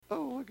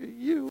longer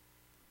you.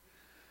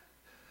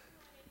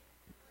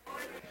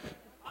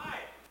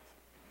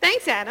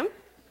 Thanks, Adam.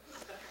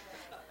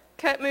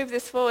 Kurt moved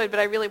this forward, but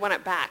I really want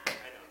it back.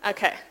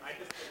 Okay.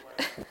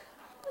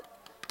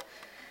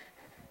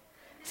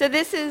 So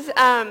this is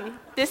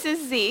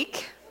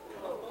Zeke.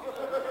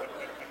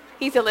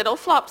 He's a little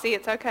flopsy,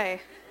 it's okay.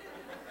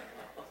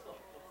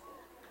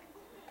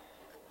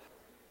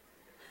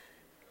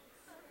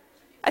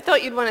 I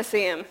thought you'd want to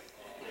see him.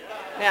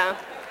 Yeah.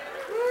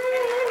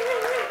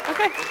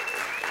 Okay.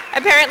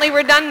 Apparently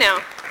we're done now.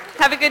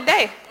 Have a good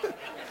day.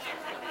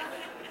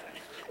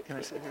 Can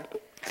I sit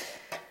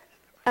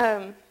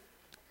here?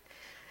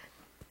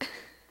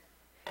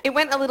 It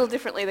went a little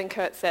differently than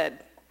Kurt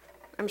said.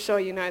 I'm sure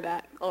you know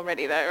that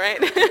already though,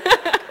 right?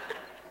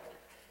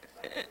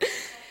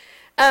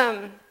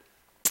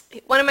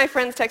 One of my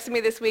friends texted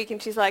me this week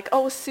and she's like,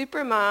 oh,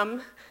 super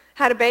mom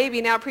had a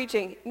baby, now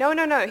preaching. No,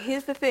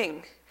 here's the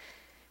thing.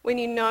 When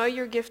you know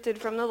you're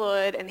gifted from the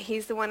Lord and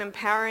he's the one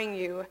empowering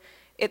you,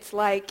 it's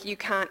like you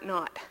can't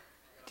not.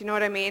 Do you know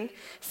what I mean?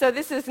 So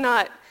this is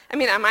not,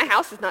 my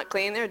house is not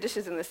clean. There are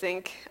dishes in the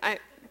sink.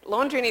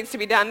 Laundry needs to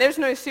be done. There's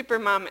no super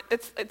mom.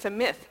 It's a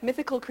myth,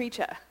 mythical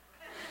creature.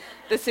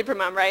 The super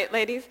mom, right,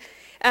 ladies?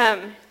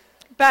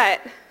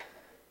 But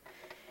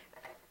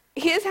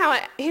here's how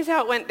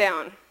it went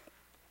down.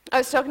 I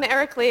was talking to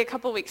Eric Lee a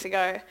couple weeks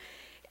ago,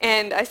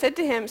 and I said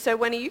to him, so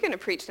when are you going to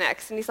preach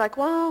next? And he's like,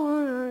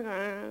 well,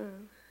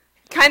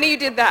 kind of you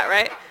did that,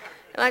 right?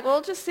 I'm like,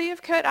 well, just see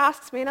if Kurt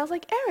asks me. And I was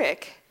like,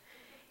 Eric,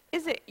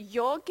 is it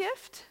your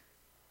gift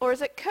or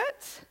is it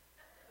Kurt's?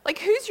 Like,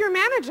 who's your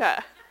manager?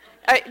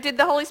 Did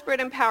the Holy Spirit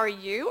empower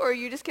you, or are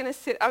you just going to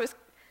sit? I was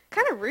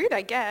kind of rude,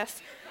 I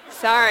guess.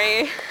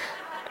 Sorry.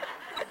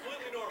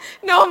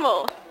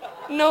 Normal,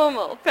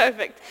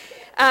 perfect.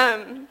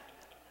 And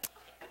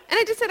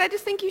I just said, I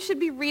just think you should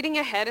be reading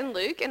ahead in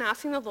Luke and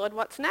asking the Lord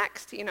what's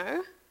next, you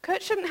know?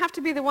 Kurt shouldn't have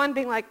to be the one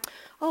being like,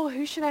 oh,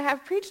 who should I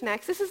have preach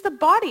next? This is the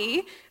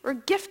body. We're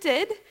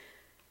gifted.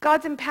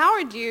 God's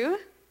empowered you.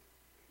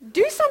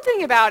 Do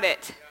something about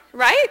it,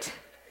 right?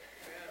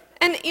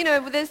 And, you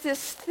know, there's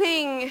this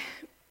thing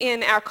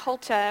in our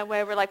culture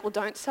where we're like, well,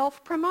 don't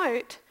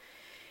self-promote.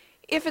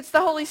 If it's the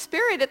Holy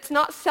Spirit, it's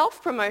not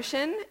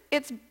self-promotion,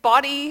 it's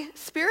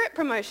body-spirit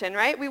promotion,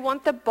 right? We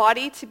want the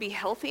body to be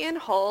healthy and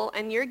whole,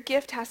 and your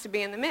gift has to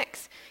be in the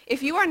mix.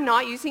 If you are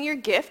not using your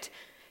gift,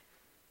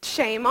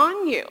 shame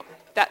on you.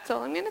 That's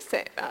all I'm going to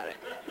say about it.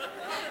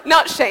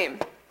 Not shame.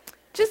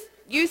 Just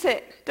use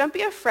it. Don't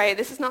be afraid.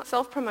 This is not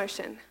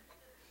self-promotion,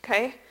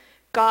 okay?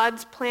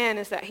 God's plan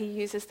is that he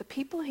uses the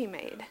people he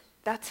made.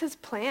 That's his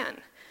plan.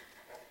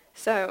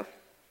 So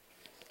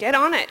get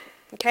on it,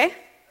 okay?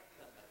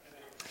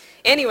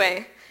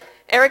 Anyway,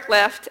 Eric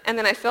left, and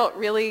then I felt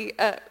really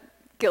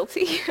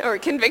guilty or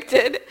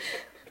convicted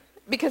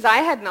because I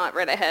had not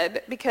read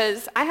ahead,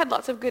 because I had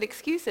lots of good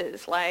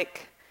excuses,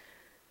 like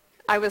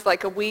I was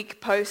like a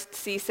week post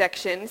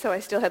C-section, so I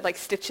still had like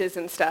stitches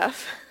and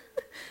stuff.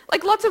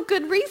 Like lots of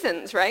good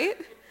reasons, right?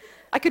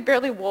 I could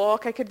barely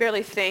walk, I could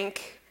barely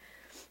think.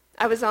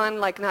 I was on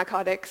like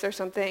narcotics or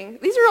something.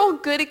 These are all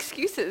good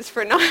excuses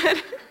for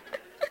not.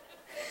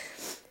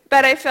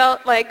 But I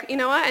felt like, you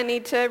know what, I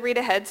need to read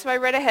ahead. So I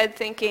read ahead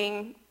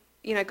thinking,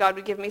 you know, God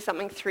would give me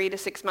something 3 to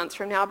 6 months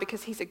from now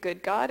because he's a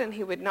good God and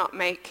he would not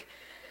make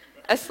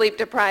a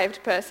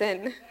sleep-deprived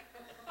person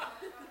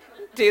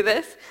do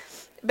this.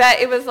 But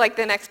it was like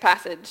the next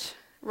passage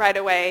right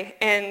away.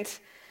 And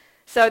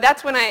so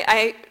that's when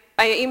I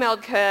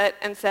emailed Kurt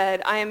and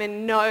said, I am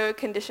in no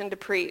condition to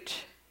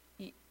preach.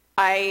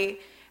 I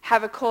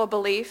have a core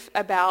belief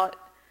about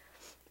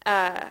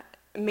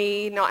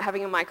me not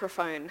having a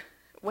microphone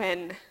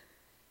when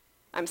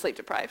I'm sleep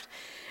deprived.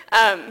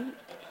 But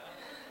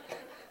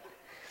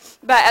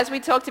as we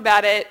talked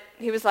about it,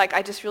 he was like,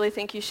 I just really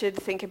think you should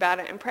think about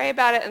it and pray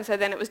about it. And so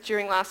then it was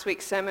during last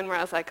week's sermon where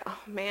I was like, oh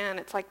man,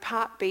 it's like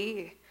part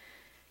B.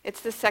 It's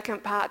the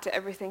second part to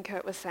everything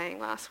Kurt was saying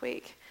last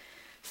week.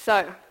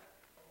 So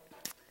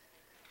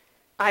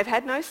I've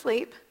had no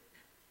sleep.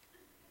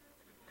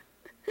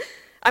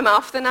 I'm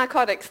off the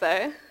narcotics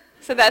though,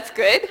 so that's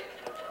good.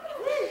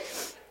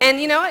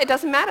 And you know what? It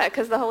doesn't matter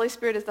because the Holy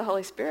Spirit is the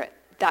Holy Spirit.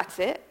 That's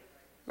it,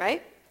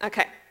 right?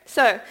 Okay,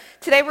 so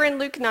today we're in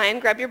Luke 9.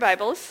 Grab your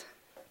Bibles.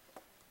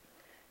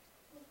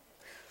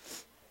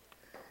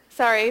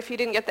 Sorry if you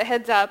didn't get the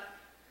heads up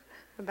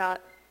about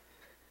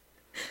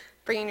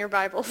bringing your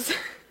Bibles.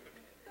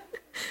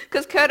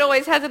 Because Kurt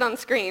always has it on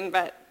screen,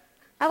 but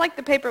I like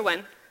the paper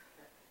one.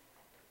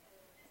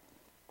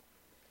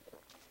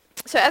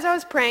 So as I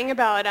was praying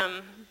about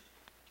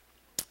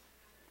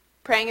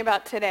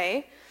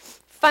today,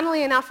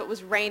 funnily enough, it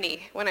was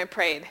rainy when I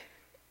prayed.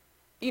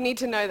 You need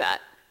to know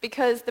that,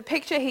 because the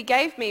picture he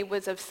gave me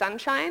was of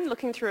sunshine,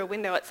 looking through a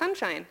window at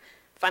sunshine.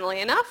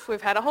 Funnily enough,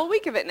 we've had a whole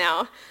week of it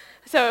now.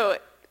 So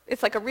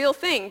it's like a real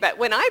thing, but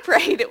when I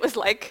prayed, it was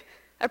like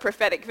a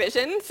prophetic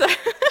vision. So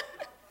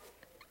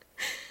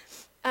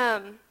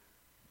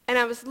And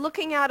I was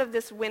looking out of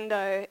this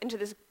window into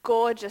this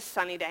gorgeous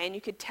sunny day, and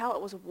you could tell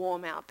it was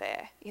warm out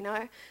there, you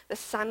know? The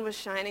sun was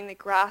shining, the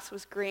grass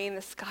was green,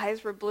 the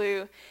skies were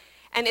blue.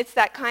 And it's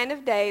that kind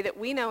of day that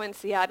we know in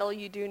Seattle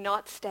you do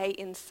not stay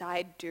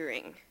inside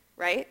during,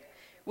 right?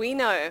 We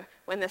know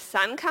when the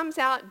sun comes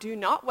out, do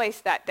not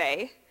waste that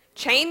day.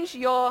 Change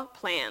your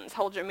plans.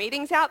 Hold your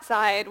meetings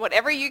outside,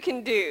 whatever you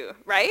can do,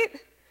 right?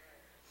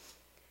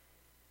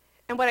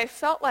 And what I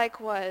felt like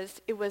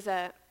was, it was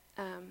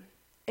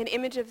an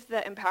image of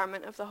the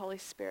empowerment of the Holy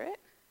Spirit.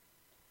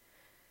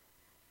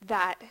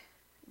 That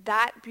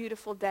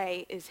beautiful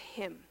day is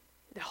him,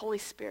 the Holy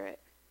Spirit.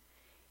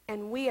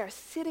 And we are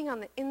sitting on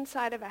the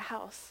inside of a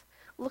house,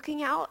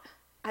 looking out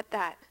at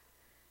that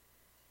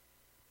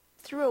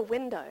through a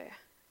window,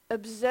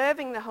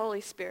 observing the Holy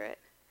Spirit.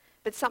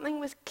 But something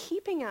was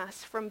keeping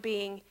us from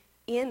being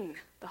in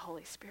the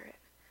Holy Spirit.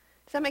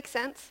 Does that make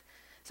sense?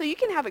 So you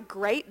can have a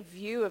great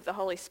view of the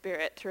Holy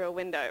Spirit through a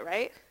window,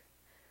 right?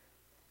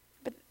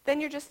 But then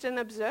you're just an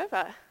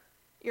observer.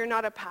 You're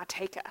not a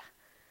partaker.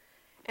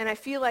 And I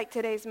feel like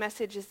today's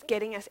message is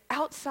getting us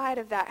outside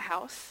of that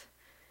house,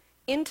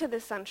 into the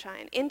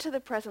sunshine, into the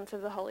presence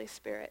of the Holy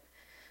Spirit.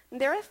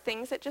 And there are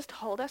things that just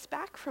hold us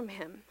back from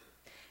him.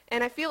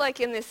 And I feel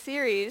like in this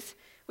series,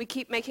 we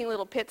keep making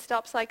little pit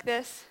stops like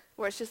this,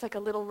 where it's just like a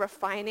little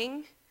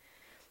refining.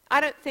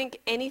 I don't think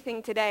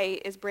anything today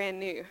is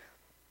brand new.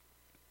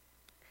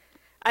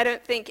 I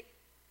don't think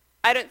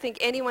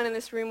anyone in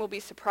this room will be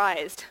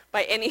surprised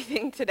by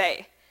anything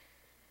today.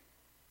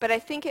 But I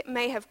think it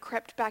may have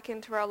crept back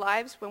into our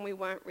lives when we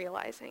weren't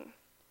realizing.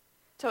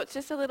 So it's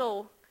just a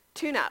little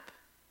tune-up.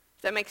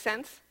 Does that make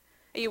sense?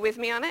 Are you with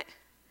me on it?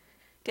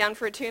 Down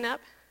for a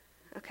tune-up?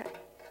 Okay.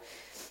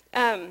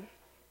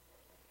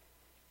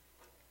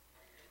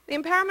 The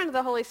empowerment of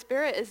the Holy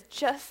Spirit is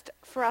just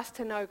for us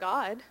to know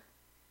God.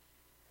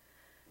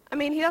 I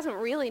mean, he doesn't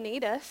really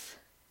need us,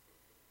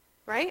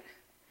 right?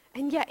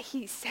 And yet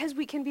he says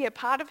we can be a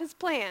part of his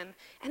plan,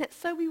 and it's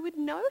so we would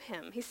know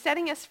him. He's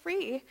setting us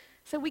free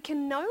so we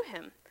can know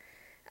him.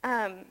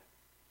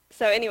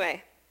 So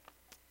anyway,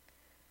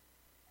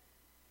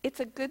 it's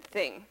a good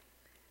thing.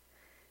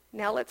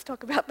 Now let's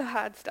talk about the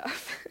hard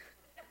stuff.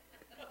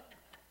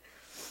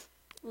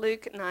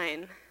 Luke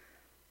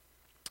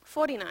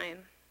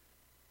 9:49.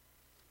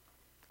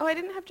 Oh, I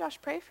didn't have Josh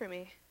pray for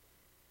me.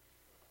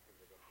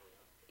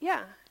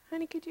 Yeah,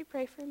 honey, could you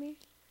pray for me?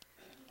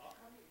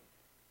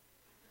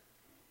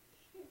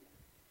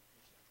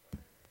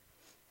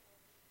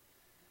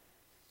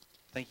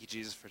 Thank you,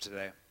 Jesus, for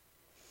today.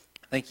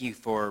 Thank you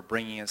for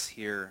bringing us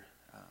here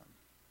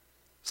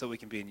so we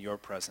can be in your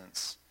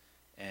presence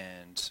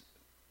and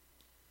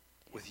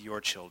with your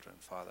children,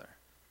 Father.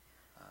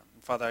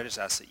 Father, I just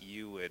ask that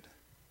you would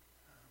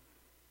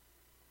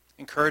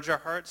encourage our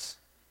hearts,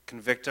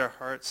 convict our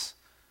hearts,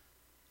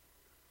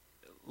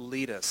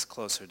 lead us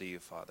closer to you,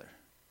 Father.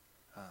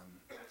 I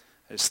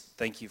just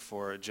thank you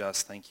for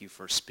Just. Thank you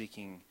for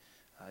speaking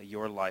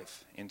your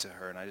life into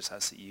her. And I just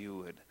ask that you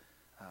would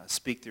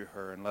speak through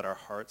her and let our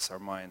hearts, our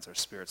minds, our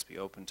spirits be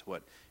open to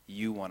what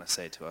you want to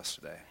say to us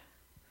today.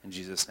 In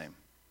Jesus' name,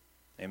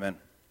 amen.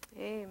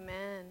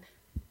 Amen.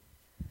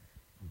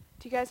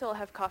 Do you guys all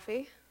have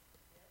coffee?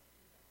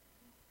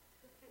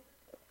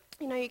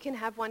 You know, you can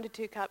have 1 to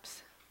 2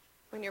 cups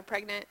when you're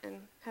pregnant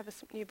and have a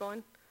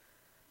newborn.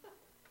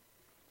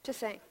 Just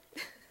saying.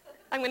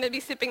 I'm going to be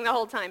sipping the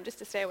whole time just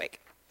to stay awake.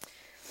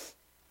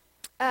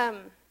 All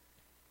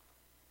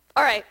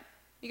right.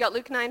 You got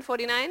Luke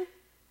 9:49?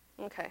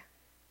 Okay.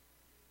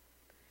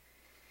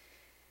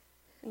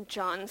 And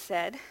John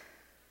said,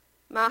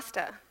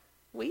 "Master,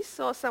 we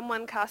saw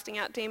someone casting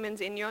out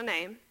demons in your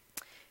name,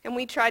 and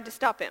we tried to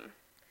stop him,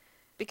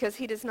 because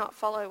he does not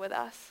follow with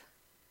us."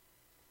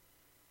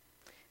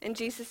 And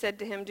Jesus said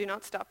to him, "Do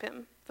not stop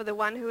him, for the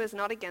one who is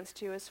not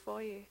against you is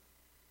for you."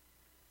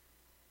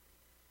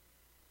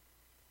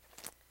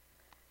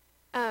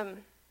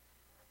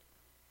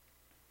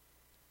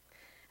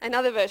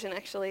 Another version,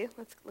 actually.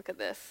 Let's look at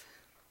this.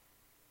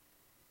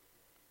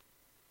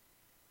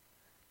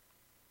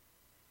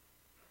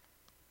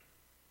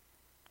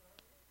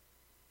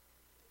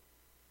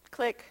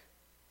 Click.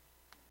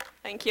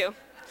 Thank you.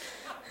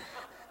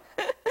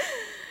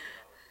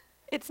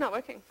 It's not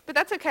working, but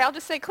that's okay. I'll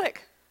just say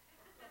click.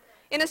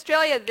 In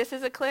Australia, this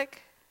is a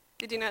click.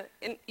 Did you know?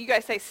 You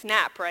guys say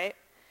snap, right?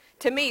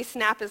 To me,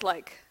 snap is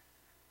like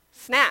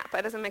snap.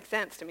 That doesn't make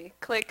sense to me.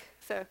 Click.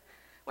 So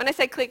when I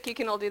say click, you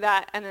can all do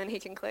that, and then he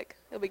can click.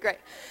 It'll be great.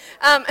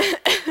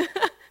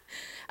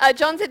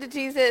 John said to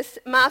Jesus,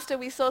 "Master,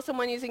 we saw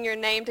someone using your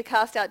name to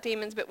cast out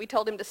demons, but we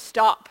told him to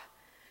stop."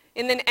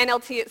 In the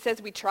NLT, it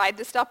says we tried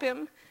to stop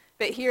him,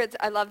 but here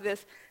I love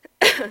this,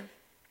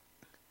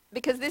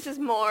 because this is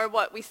more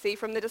what we see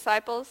from the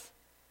disciples.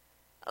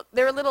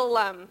 They're a little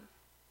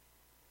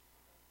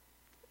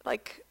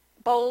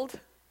bold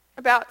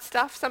about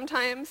stuff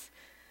sometimes.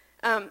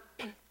 And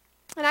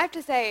I have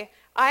to say,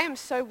 I am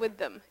so with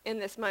them in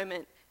this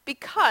moment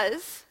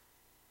because,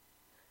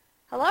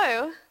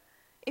 hello,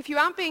 if you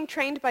aren't being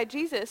trained by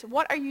Jesus,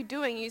 what are you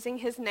doing using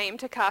his name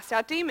to cast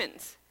out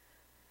demons?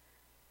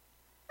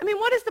 I mean,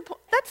 what is the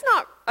point? That's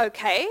not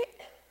okay,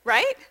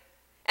 right?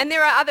 And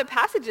there are other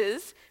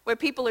passages where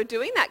people are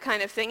doing that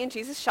kind of thing and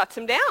Jesus shuts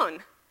them down.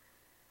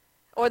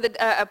 Or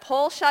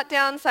Paul shut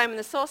down Simon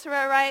the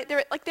sorcerer, right?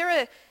 There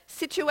are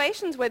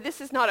situations where this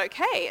is not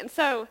okay. And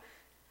so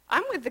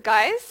I'm with the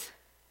guys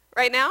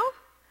right now.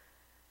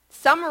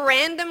 Some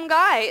random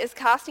guy is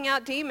casting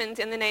out demons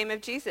in the name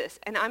of Jesus,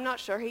 and I'm not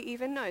sure he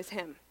even knows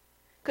him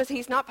because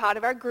he's not part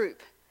of our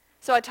group.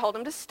 So I told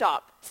him to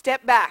stop.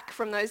 Step back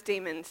from those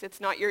demons. It's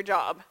not your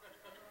job.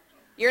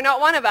 You're not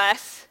one of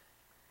us.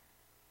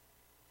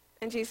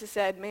 And Jesus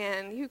said,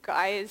 man, you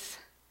guys,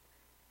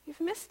 you've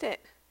missed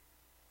it.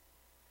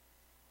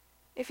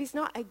 If he's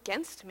not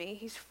against me,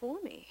 he's for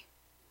me.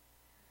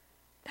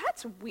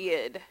 That's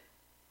weird.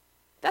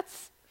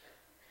 That's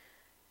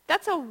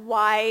a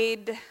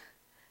wide,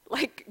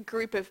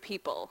 group of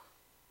people.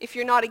 If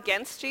you're not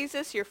against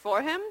Jesus, you're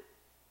for him.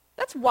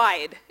 That's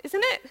wide,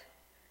 isn't it?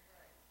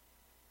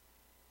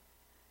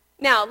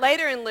 Now,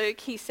 later in Luke,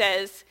 he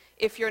says,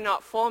 if you're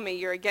not for me,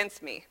 you're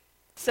against me.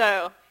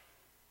 So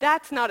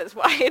that's not as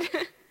wide,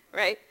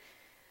 right?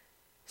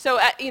 So,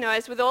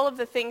 as with all of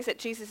the things that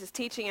Jesus is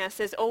teaching us,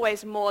 there's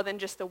always more than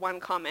just the one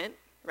comment,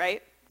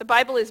 right? The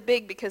Bible is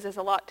big because there's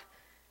lots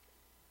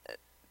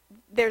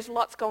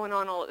going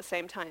on all at the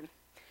same time.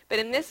 But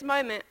in this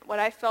moment, what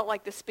I felt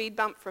like the speed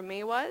bump for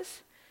me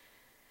was,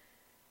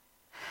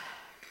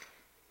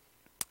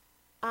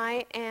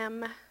 I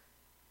am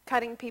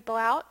cutting people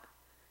out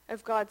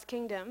of God's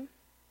kingdom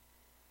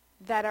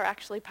that are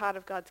actually part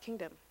of God's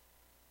kingdom.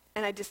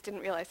 And I just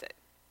didn't realize it.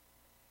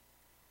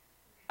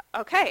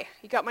 Okay,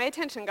 you got my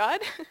attention,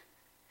 God.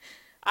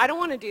 I don't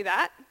want to do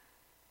that.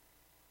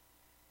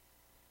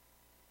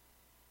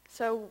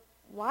 So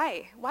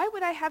why? Why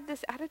would I have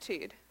this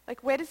attitude?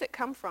 Where does it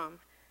come from?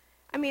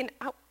 I mean,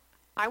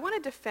 I want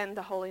to defend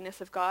the holiness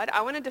of God.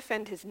 I want to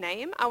defend his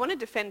name. I want to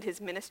defend his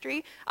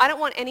ministry. I don't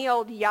want any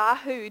old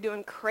yahoo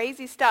doing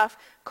crazy stuff,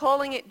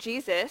 calling it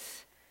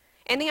Jesus,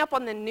 ending up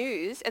on the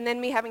news, and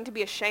then me having to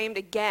be ashamed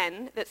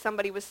again that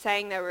somebody was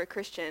saying they were a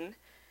Christian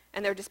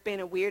and they're just being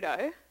a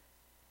weirdo.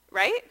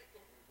 Right?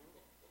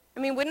 I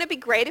mean, wouldn't it be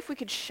great if we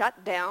could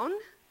shut down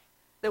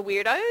the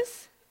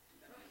weirdos?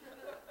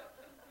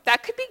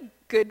 That could be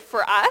good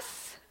for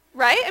us,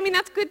 right? I mean,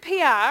 that's good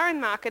PR and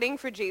marketing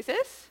for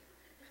Jesus,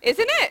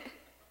 isn't it?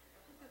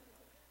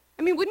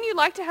 I mean, wouldn't you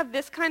like to have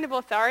this kind of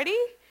authority?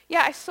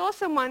 Yeah, I saw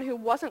someone who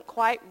wasn't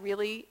quite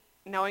really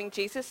knowing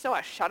Jesus, so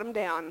I shut him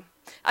down.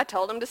 I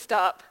told him to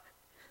stop.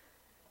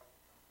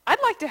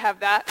 I'd like to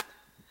have that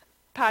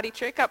party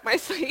trick up my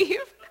sleeve.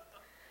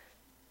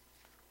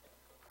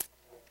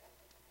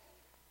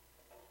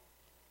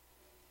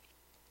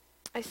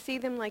 I see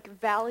them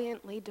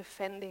valiantly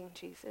defending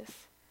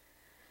Jesus.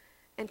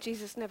 And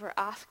Jesus never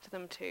asked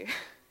them to.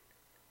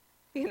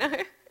 And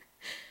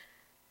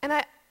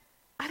I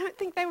don't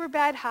think they were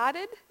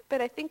bad-hearted, but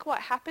I think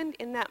what happened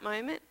in that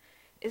moment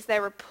is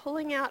they were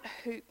pulling out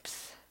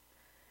hoops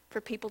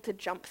for people to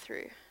jump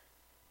through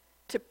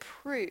to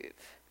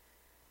prove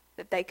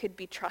that they could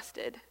be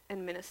trusted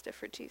and minister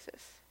for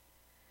Jesus.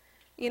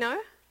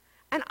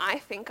 And I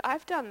think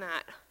I've done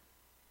that.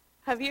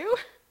 Have you?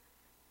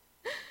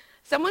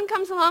 Someone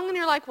comes along and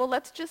you're like, well,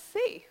 let's just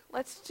see.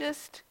 Let's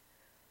just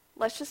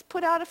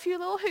put out a few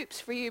little hoops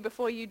for you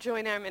before you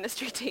join our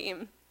ministry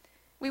team.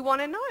 We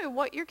want to know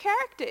what your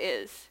character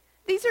is.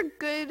 These are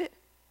good.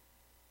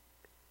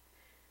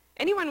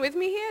 Anyone with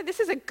me here? This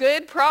is a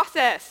good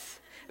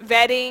process.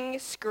 Vetting,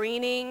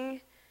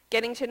 screening,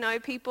 getting to know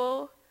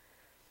people.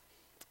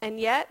 And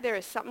yet there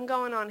is something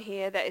going on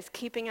here that is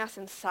keeping us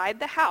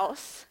inside the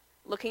house,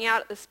 looking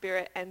out at the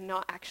Spirit and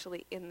not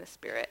actually in the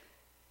Spirit.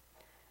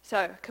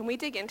 So, can we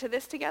dig into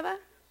this together?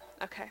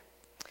 Okay.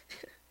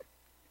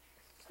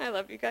 I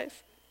love you guys.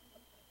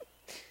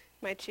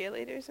 My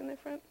cheerleaders in the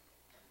front.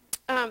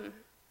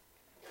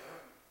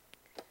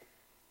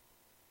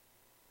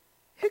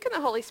 Who can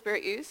the Holy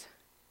Spirit use?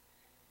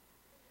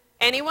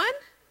 Anyone?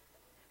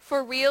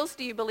 For reals,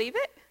 do you believe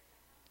it?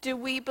 Do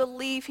we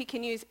believe he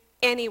can use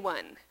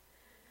anyone?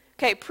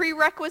 Okay,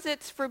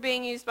 prerequisites for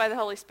being used by the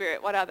Holy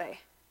Spirit, what are they?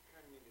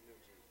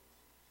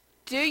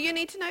 Do you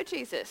need to know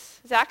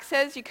Jesus? Zach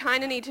says you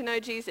kind of need to know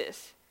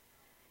Jesus.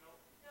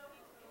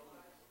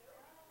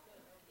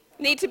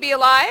 Need to be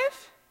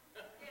alive?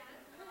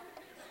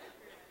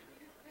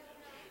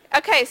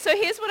 Okay, so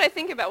here's what I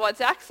think about what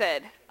Zach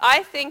said.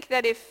 I think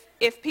that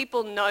if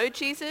people know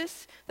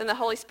Jesus, then the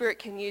Holy Spirit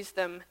can use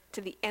them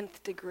to the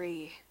nth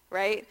degree,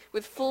 right?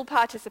 With full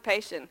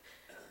participation.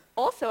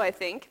 Also, I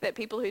think that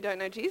people who don't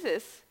know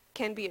Jesus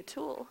can be a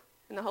tool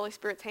in the Holy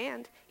Spirit's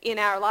hand in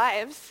our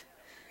lives.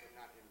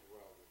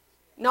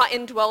 Not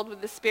indwelled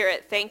with the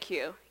Spirit, thank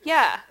you.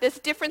 Yeah, there's a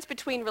difference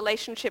between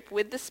relationship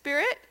with the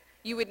Spirit.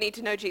 You would need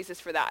to know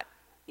Jesus for that.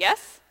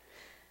 Yes?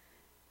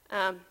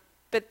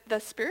 But the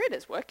Spirit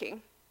is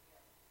working.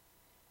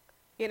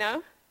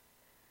 In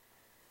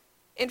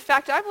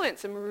fact, I've learned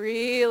some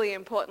really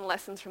important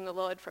lessons from the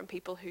Lord from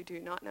people who do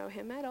not know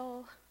him at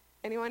all.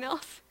 Anyone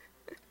else?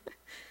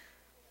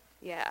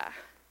 Yeah.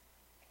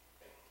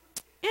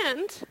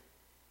 And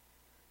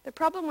The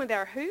problem with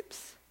our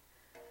hoops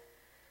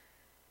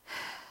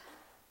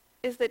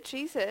is that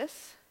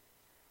Jesus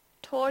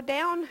tore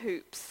down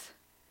hoops.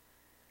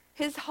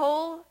 His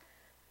whole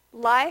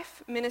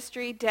life,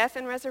 ministry, death,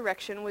 and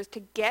resurrection was to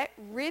get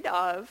rid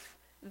of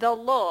the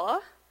law,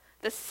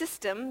 the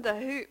system, the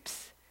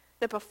hoops,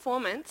 the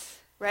performance,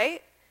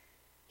 right?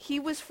 He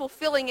was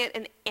fulfilling it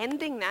and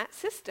ending that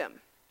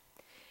system.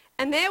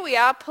 And there we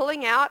are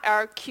pulling out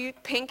our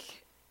cute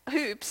pink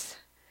hoops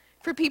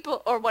for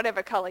people, or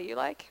whatever color you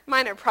like.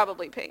 Mine are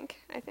probably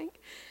pink, I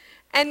think.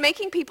 And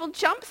making people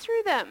jump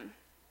through them.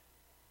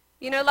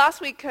 You know,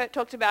 last week Kurt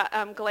talked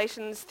about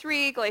Galatians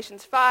 3,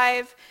 Galatians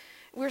 5.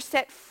 We're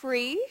set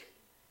free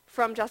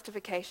from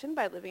justification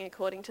by living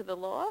according to the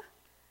law.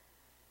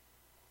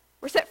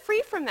 We're set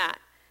free from that.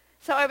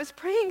 So I was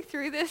praying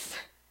through this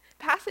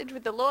passage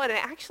with the Lord, and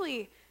it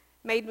actually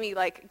made me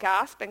like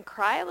gasp and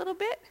cry a little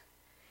bit,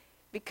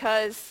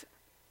 because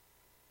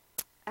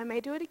I may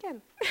do it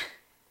again.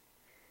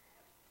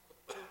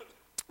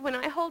 When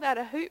I hold out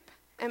a hoop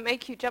and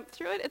make you jump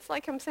through it, it's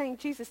like I'm saying,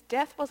 Jesus,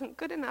 death wasn't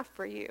good enough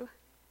for you.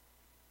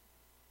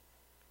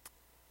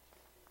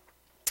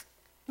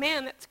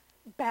 Man, that's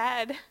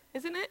bad,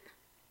 isn't it?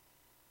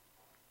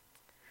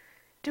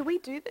 Do we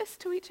do this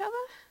to each other?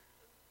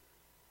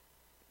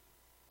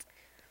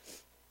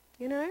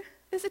 You know,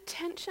 there's a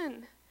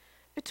tension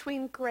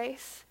between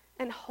grace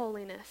and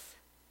holiness,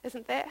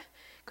 isn't there?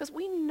 Because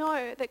we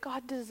know that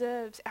God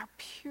deserves our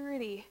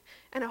purity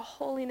and our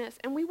holiness,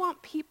 and we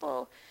want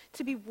people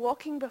to be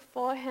walking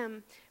before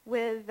him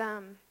with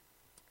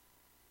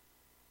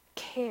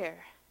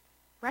care,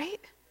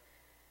 right?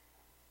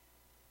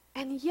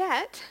 And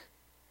yet,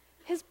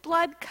 his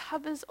blood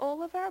covers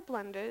all of our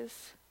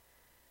blunders,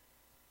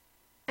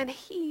 and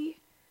he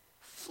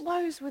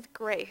flows with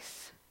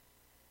grace.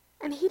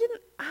 And he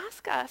didn't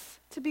ask us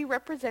to be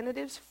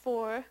representatives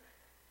for,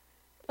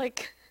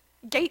 like,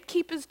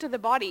 gatekeepers to the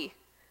body.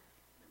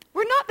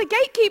 We're not the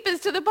gatekeepers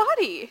to the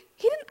body.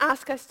 He didn't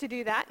ask us to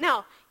do that.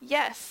 Now,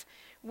 yes,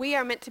 we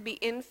are meant to be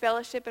in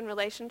fellowship and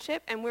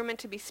relationship, and we're meant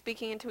to be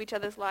speaking into each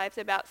other's lives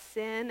about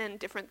sin and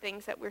different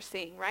things that we're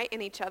seeing, right,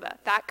 in each other.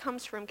 That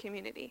comes from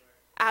community.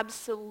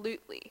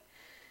 Absolutely.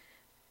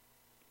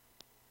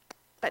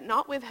 But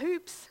not with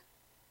hoops.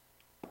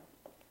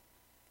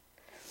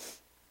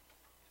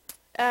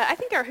 I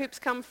think our hoops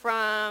come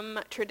from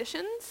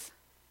traditions.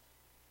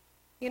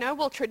 You know,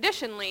 well,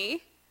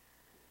 traditionally,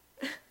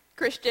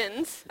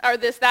 Christians are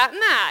this, that,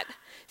 and that.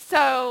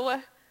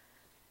 So,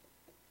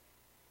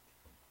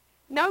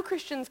 no,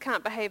 Christians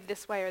can't behave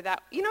this way or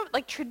that. You know,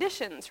 like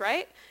traditions,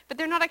 right? But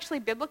they're not actually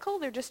biblical.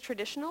 They're just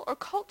traditional. Or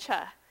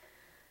culture.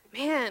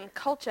 Man,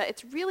 culture.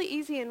 It's really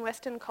easy in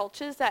Western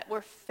cultures that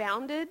were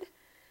founded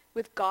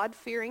with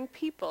God-fearing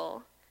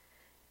people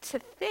to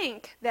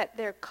think that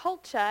their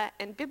culture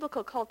and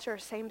biblical culture are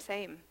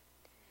same.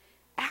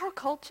 Our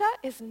culture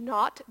is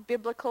not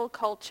biblical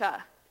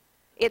culture.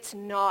 It's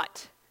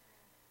not.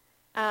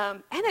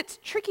 And it's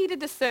tricky to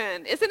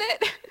discern, isn't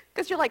it?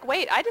 Because you're like,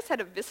 wait, I just had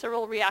a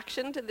visceral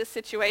reaction to this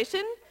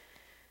situation.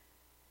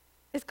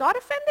 Is God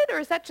offended, or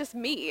is that just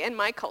me and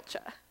my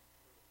culture?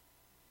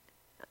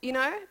 You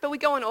know? But we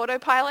go on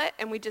autopilot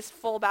and we just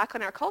fall back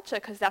on our culture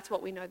because that's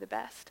what we know the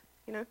best,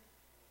 you know?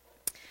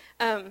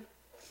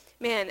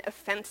 Man,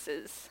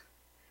 offenses,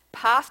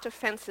 past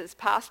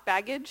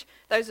baggage,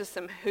 those are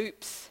some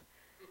hoops,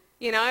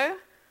 you know?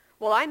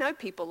 Well, I know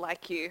people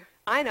like you.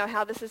 I know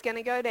how this is going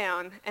to go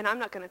down, and I'm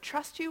not going to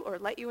trust you or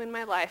let you in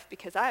my life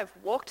because I have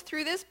walked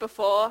through this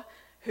before,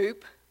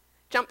 hoop,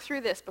 jumped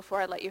through this before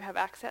I let you have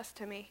access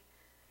to me.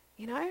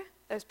 You know,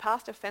 those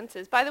past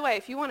offenses. By the way,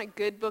 if you want a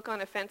good book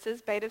on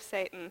offenses, Bait of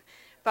Satan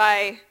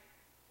by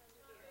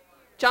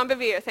John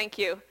Bevere, thank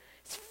you.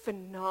 It's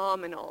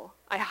phenomenal.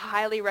 I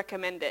highly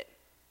recommend it.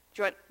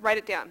 Do you want, write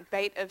it down,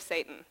 Bait of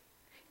Satan.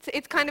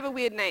 It's kind of a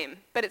weird name,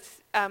 but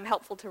it's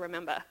helpful to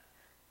remember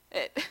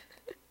it.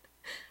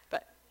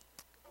 But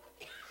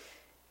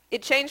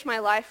it changed my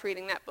life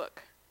reading that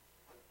book.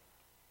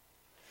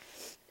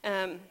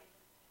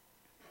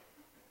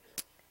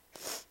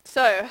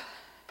 So,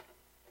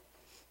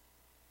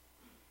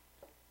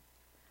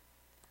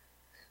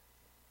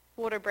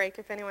 water break.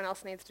 If anyone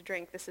else needs to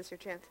drink, this is your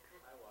chance.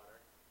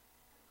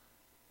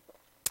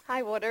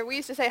 High water. We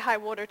used to say high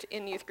water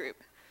in youth group.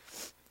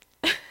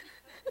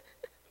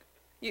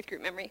 Youth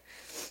group memory.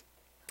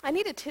 I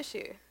need a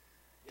tissue.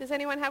 Does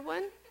anyone have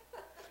one?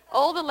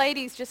 All the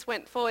ladies just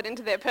went forward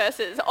into their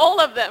purses. All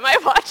of them. I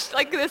watched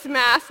like this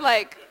mass,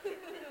 like.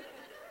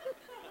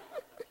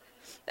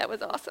 That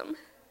was awesome.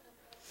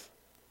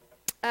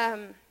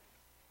 A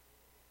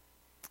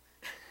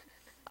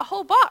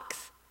whole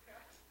box.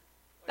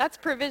 That's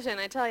provision,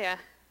 I tell you.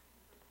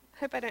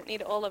 Hope I don't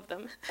need all of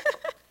them.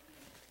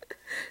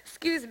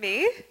 Excuse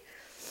me.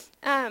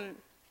 All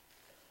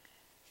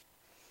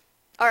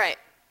right.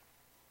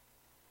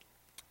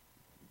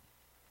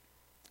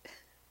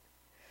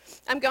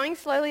 I'm going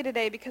slowly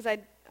today because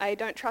I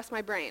don't trust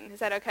my brain. Is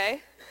that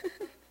okay?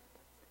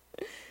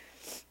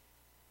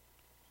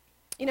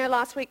 You know,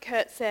 last week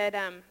Kurt said,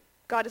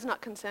 God is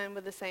not concerned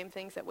with the same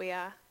things that we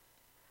are.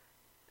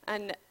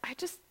 And I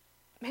just,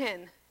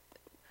 man,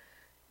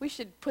 we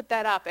should put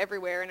that up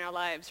everywhere in our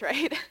lives,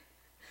 right?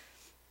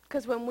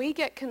 Because when we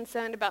get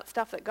concerned about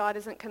stuff that God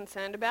isn't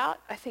concerned about,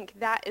 I think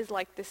that is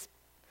like this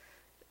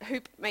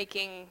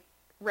hoop-making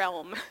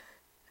realm.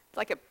 It's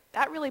like,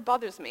 that really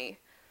bothers me.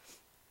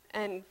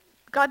 And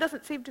God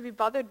doesn't seem to be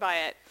bothered by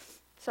it.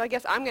 So I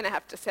guess I'm going to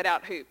have to set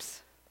out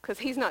hoops, because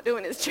he's not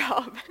doing his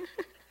job.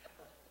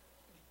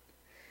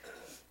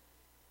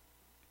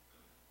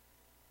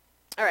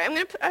 All right, I'm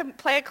going to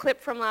play a clip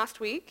from last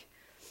week.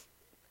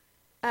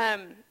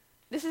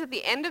 This is at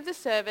the end of the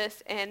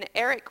service, and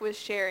Eric was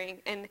sharing,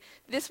 and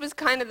this was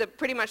kind of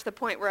pretty much the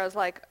point where I was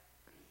like,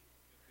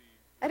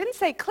 I didn't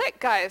say click,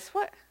 guys.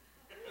 What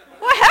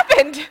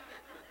happened?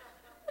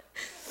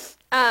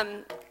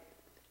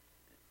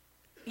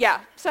 Yeah,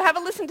 so have a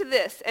listen to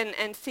this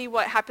and see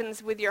what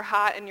happens with your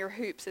heart and your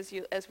hoops as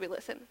we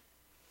listen.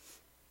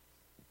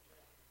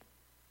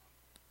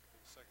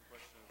 Second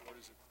question is, what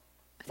is it?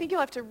 I think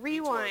you'll have to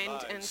rewind Into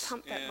our and lives?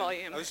 pump that And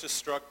volume. I was just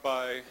struck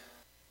by,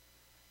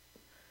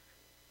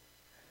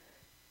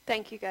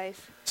 Thank you, guys.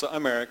 so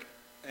I'm Eric,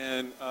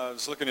 and I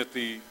was looking at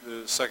the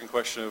second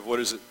question of what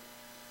does it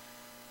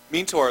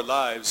mean to our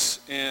lives,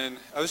 and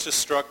I was just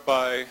struck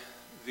by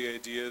the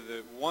idea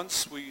that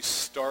once we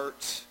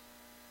start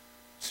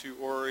to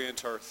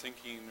orient our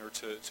thinking or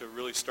to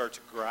really start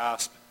to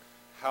grasp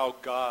how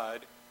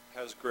God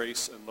has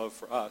grace and love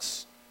for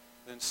us,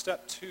 then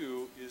step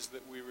 2 is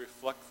that we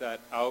reflect that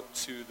out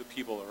to the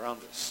people around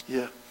us.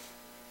 Yeah.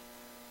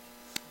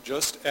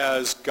 Just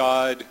as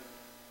God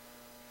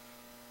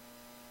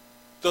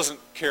doesn't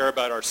care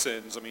about our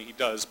sins, I mean, he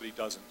does, but he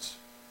doesn't.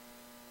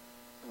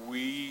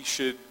 We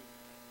should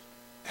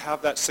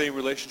have that same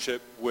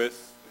relationship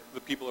with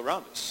the people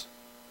around us.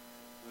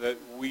 That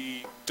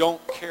we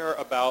don't care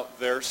about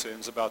their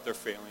sins, about their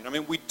failing. I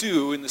mean, we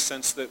do in the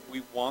sense that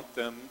we want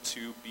them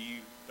to be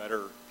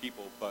better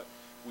people, but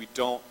we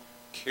don't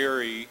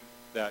carry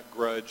that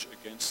grudge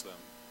against them.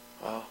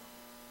 Wow.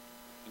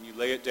 And you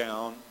lay it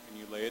down, and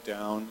you lay it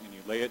down, and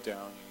you lay it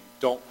down, and you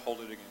don't hold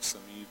it against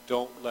them. And you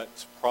don't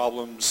let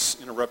problems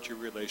interrupt your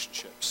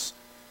relationships.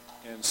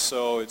 And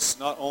so it's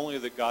not only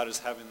that God is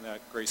having that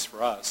grace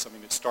for us. I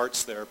mean, it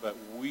starts there, but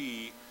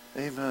we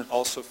Amen.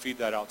 also feed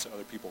that out to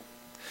other people.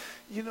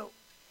 You know,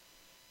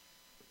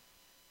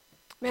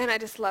 Man, I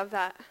just love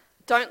that.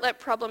 Don't let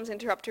problems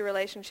interrupt your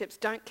relationships.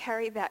 Don't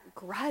carry that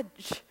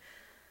grudge.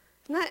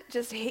 Doesn't that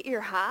just hit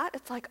your heart?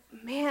 It's like,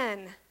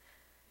 man,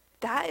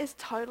 that is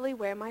totally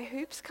where my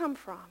hoops come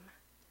from.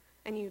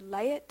 And you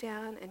lay it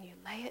down and you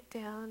lay it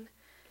down.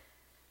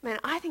 Man,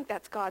 I think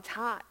that's God's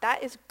heart.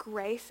 That is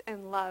grace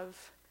and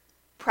love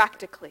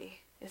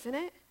practically, isn't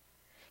it?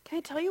 Can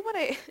I tell you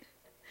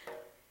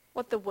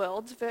what the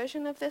world's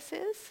version of this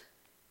is?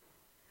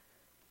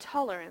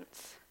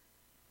 Tolerance.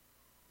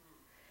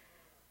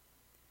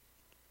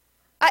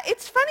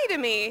 It's funny to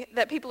me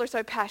that people are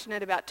so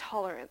passionate about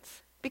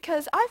tolerance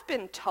because I've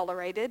been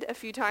tolerated a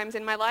few times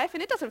in my life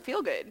and it doesn't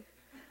feel good.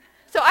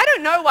 So I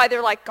don't know why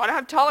they're like, gotta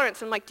have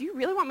tolerance. I'm like, do you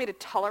really want me to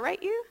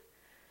tolerate you?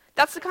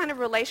 That's the kind of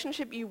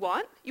relationship you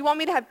want? You want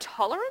me to have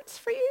tolerance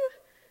for you?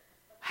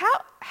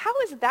 How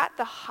is that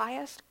the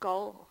highest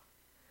goal?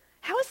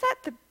 How is that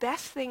the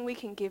best thing we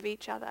can give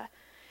each other?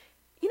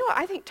 You know what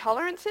I think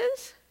tolerance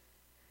is?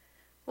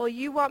 Well,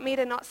 you want me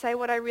to not say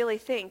what I really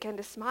think and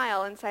to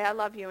smile and say I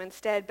love you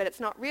instead, but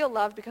it's not real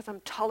love because I'm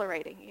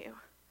tolerating you.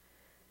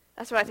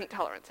 That's what I think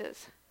tolerance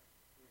is.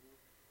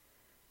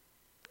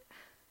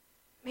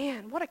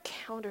 Man, what a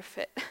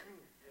counterfeit.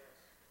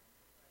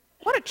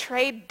 What a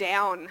trade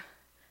down.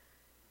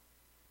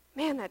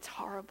 Man, that's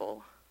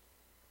horrible.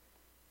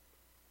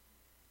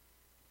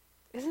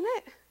 Isn't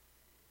it?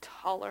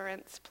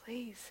 Tolerance,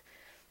 please.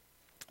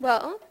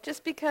 Well,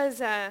 just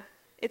because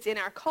it's in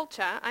our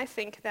culture, I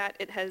think that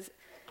it has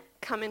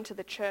come into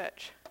the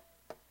church.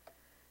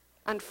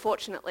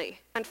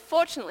 Unfortunately.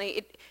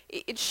 Unfortunately,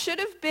 it should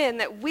have been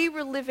that we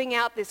were living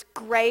out this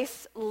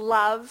grace,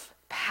 love,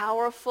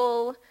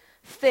 powerful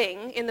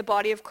thing in the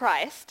body of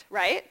Christ,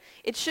 right?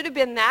 It should have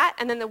been that,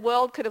 and then the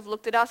world could have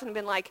looked at us and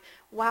been like,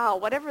 wow,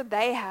 whatever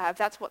they have,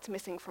 that's what's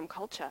missing from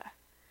culture.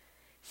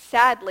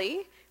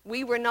 Sadly,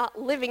 we were not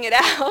living it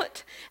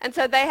out, and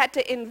so they had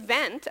to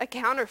invent a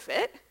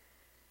counterfeit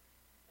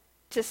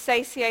to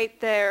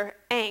satiate their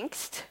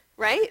angst,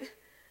 right?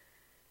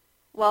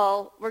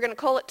 Well, we're going to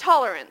call it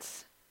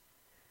tolerance.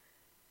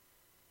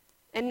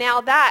 And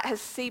now that has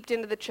seeped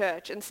into the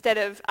church instead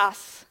of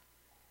us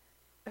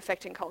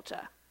affecting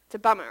culture. It's a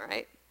bummer,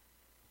 right?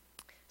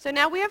 So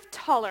now we have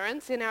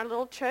tolerance in our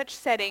little church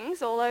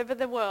settings all over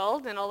the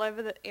world and all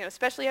over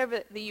especially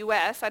over the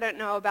US. I don't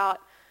know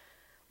about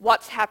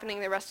what's happening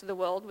in the rest of the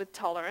world with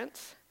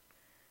tolerance.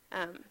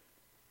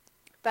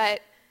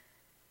 But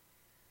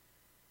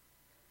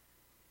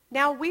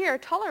now we are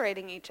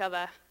tolerating each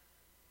other.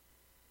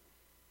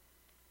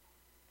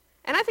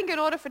 And I think in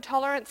order for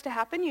tolerance to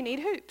happen, you need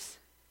hoops.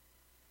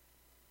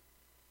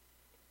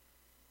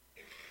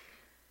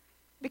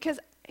 Because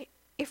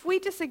if we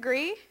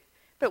disagree,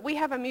 but we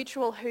have a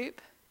mutual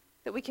hoop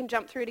that we can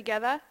jump through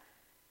together,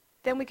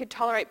 then we could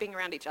tolerate being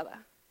around each other.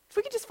 If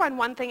we could just find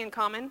one thing in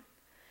common,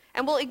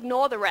 and we'll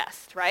ignore the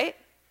rest, right?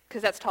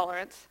 Because that's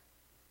tolerance,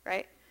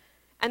 right?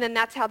 And then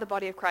that's how the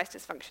body of Christ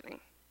is functioning.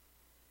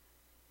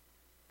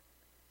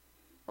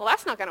 Well,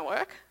 that's not going to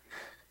work.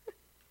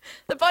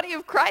 The body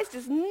of Christ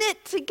is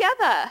knit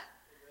together.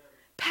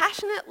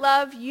 Passionate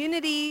love,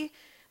 unity,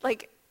 a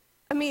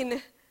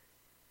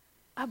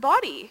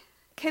body,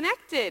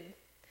 connected.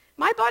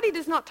 My body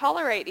does not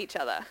tolerate each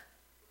other.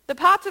 The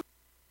parts of...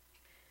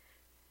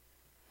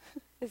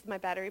 Is my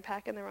battery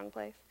pack in the wrong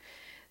place?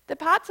 The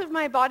parts of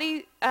my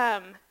body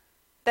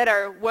that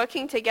are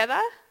working together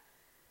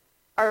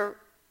are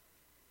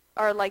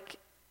like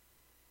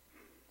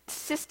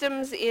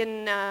systems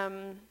in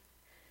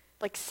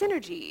like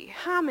synergy,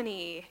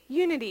 harmony,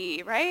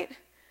 unity, right?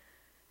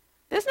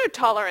 There's no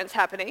tolerance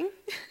happening.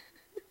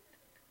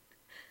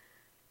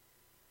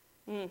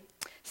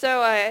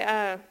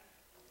 So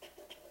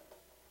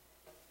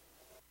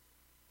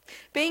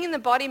being in the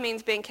body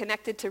means being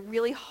connected to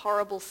really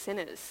horrible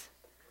sinners.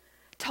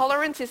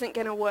 Tolerance isn't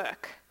going to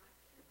work.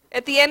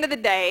 At the end of the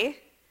day,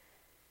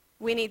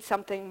 we need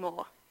something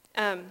more.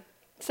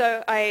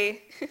 So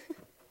I...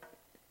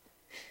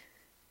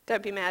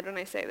 Don't be mad when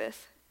I say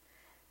this.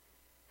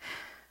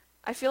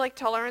 I feel like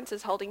tolerance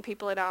is holding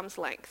people at arm's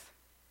length.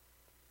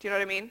 Do you know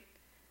what I mean?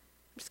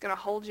 I'm just going to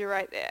hold you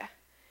right there.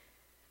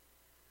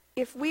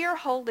 If we are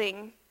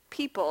holding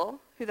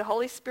people who the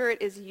Holy Spirit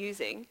is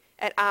using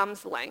at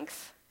arm's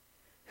length,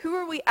 who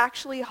are we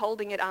actually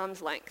holding at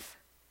arm's length?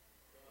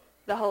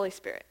 The Holy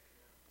Spirit.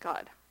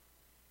 God.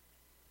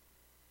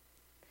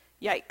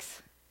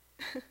 Yikes.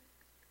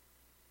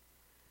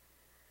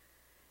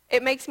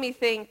 It makes me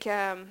think,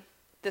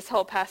 this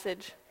whole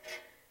passage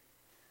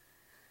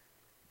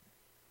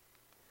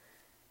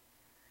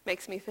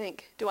makes me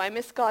think, do I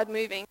miss God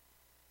moving?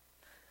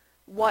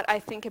 What I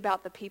think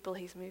about the people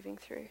he's moving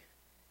through.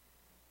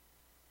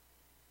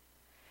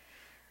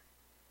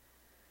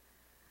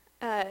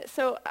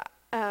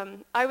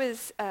 I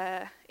was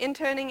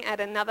interning at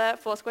another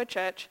Foursquare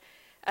church,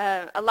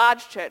 a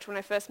large church when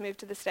I first moved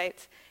to the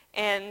States,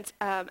 and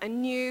a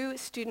new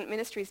student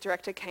ministries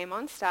director came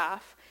on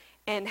staff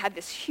and had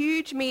this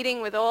huge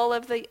meeting with all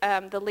of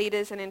the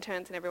leaders and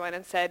interns and everyone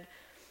and said,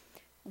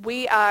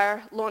 we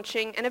are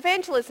launching an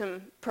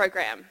evangelism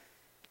program.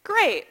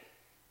 Great,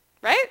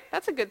 right?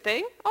 That's a good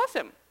thing.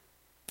 Awesome.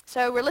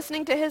 So we're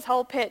listening to his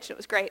whole pitch. It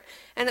was great.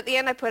 And at the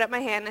end, I put up my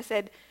hand and I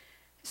said,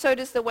 so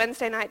does the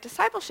Wednesday night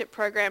discipleship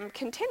program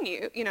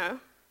continue?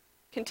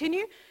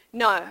 Continue?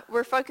 No,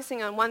 we're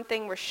focusing on one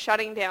thing. We're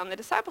shutting down the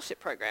discipleship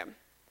program.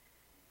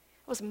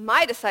 It was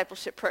my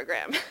discipleship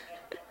program.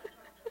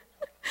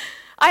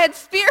 I had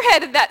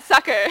spearheaded that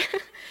sucker.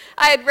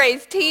 I had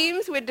raised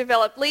teams, we'd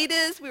developed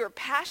leaders, we were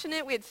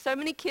passionate, we had so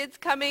many kids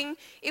coming.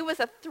 It was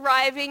a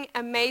thriving,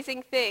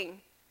 amazing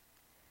thing.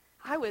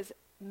 I was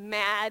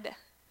mad,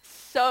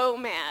 so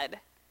mad.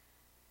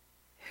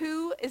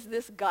 Who is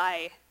this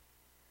guy?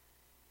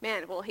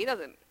 Man, well, he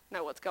doesn't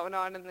know what's going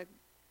on in the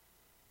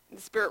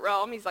spirit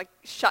realm. He's like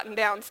shutting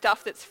down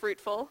stuff that's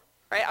fruitful,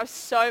 right? I was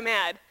so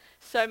mad,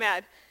 so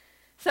mad.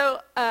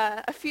 So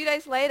a few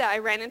days later, I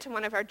ran into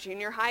one of our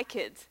junior high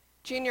kids.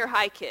 Junior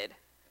high kid,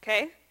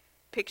 okay?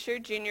 Picture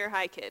junior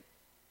high kid.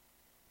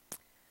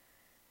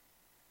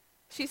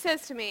 She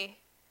says to me,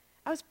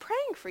 I was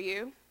praying for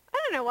you. I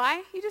don't know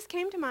why. You just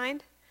came to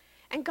mind.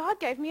 And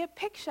God gave me a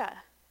picture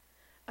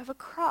of a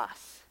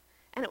cross.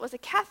 And it was a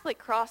Catholic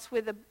cross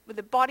with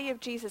the body of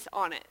Jesus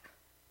on it,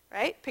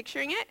 right?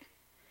 Picturing it?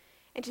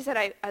 And she said,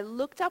 I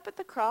looked up at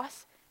the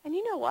cross, and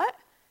you know what?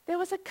 There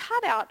was a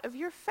cutout of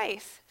your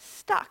face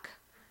stuck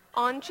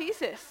on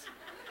Jesus.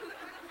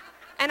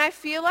 And I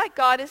feel like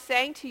God is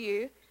saying to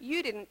you,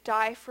 you didn't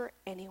die for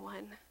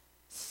anyone.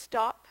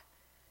 Stop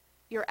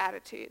your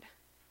attitude.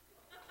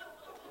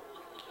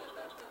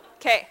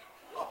 Okay.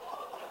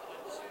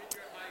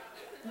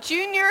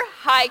 Junior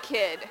high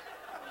kid.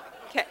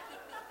 Okay.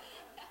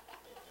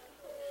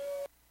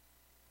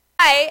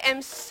 I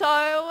am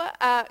so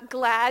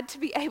glad to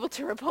be able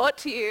to report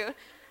to you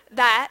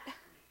that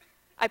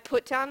I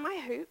put down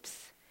my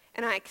hoops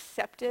and I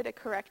accepted a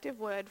corrective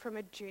word from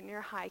a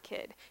junior high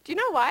kid. Do you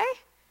know why?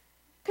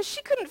 Because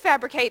she couldn't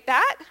fabricate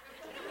that. Do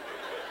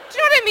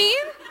you know what I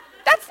mean?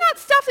 That's not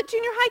stuff that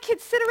junior high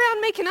kids sit around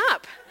making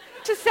up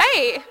to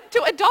say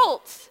to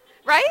adults,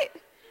 right?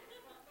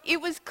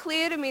 It was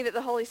clear to me that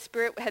the Holy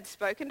Spirit had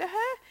spoken to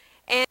her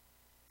and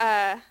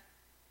that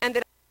I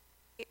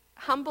was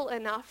humble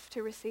enough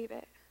to receive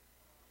it.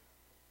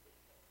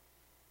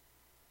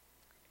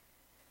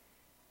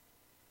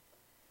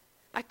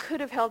 I could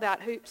have held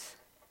out hoops,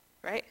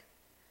 right?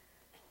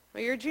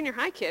 Well, you're a junior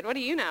high kid. What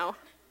do you know?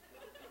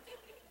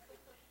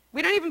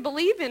 We don't even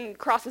believe in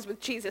crosses with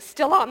Jesus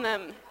still on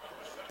them.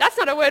 That's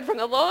not a word from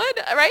the Lord,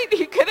 right?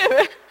 You could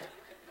have.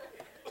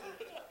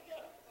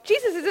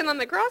 Jesus isn't on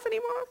the cross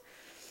anymore.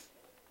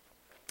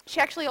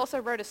 She actually also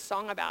wrote a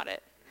song about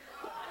it.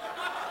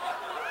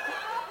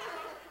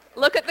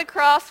 Look at the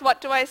cross,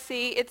 what do I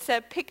see? It's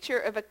a picture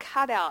of a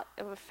cutout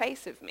of a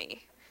face of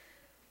me.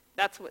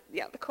 That's what,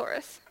 the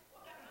chorus.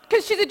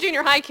 Because she's a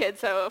junior high kid,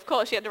 so of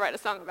course she had to write a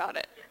song about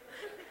it.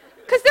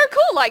 Because they're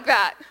cool like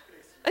that.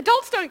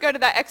 Adults don't go to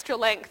that extra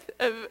length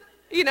of,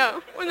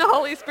 when the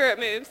Holy Spirit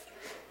moves.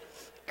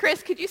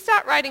 Chris, could you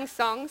start writing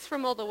songs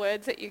from all the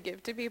words that you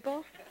give to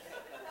people?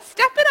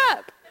 Step it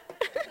up.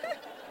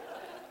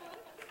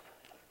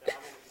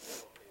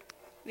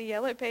 The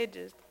yellow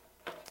pages.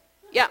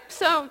 Yeah,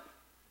 so,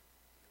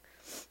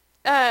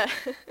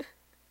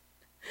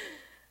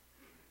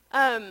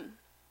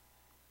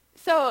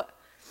 so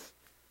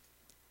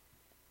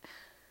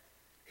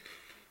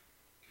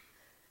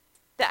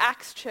the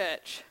Acts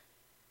church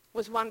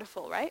was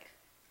wonderful, right?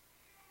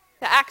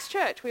 The Acts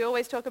church. We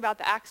always talk about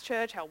the Acts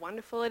church, how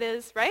wonderful it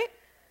is, right?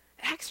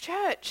 The Acts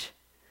church.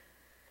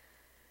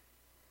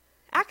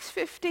 Acts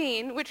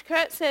 15, which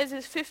Kurt says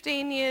is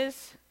 15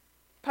 years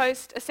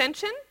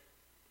post-ascension.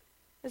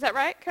 Is that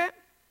right, Kurt?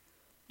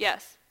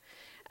 Yes.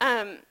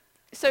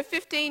 So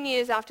 15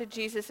 years after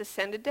Jesus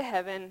ascended to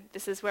heaven,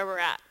 this is where we're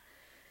at.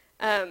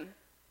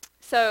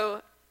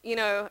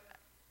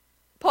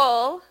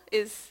 Paul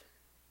is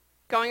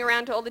going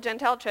around to all the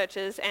Gentile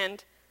churches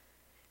and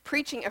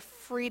preaching a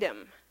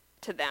freedom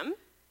to them.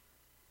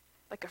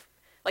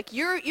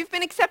 You've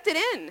been accepted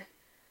in.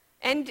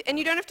 And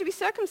you don't have to be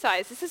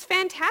circumcised. This is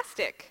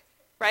fantastic,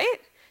 right?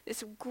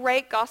 This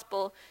great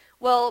gospel.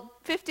 Well,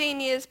 15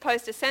 years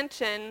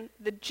post-ascension,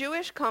 the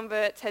Jewish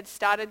converts had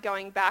started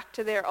going back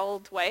to their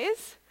old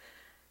ways,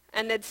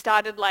 and they'd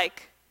started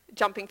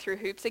jumping through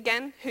hoops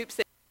again, hoops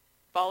that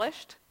were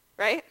abolished,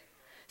 right?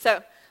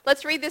 So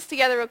let's read this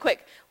together real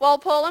quick. While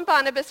Paul and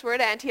Barnabas were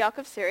at Antioch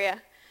of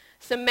Syria,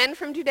 some men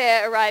from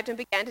Judea arrived and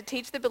began to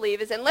teach the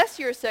believers, unless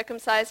you are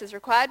circumcised as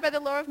required by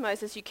the law of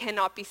Moses, you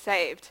cannot be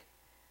saved.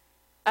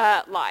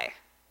 Lie.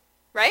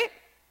 Right?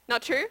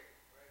 Not true?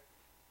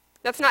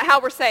 That's not how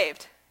we're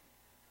saved.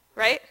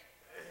 Right?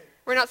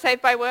 We're not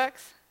saved by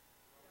works?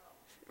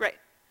 Right.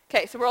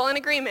 Okay, so we're all in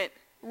agreement.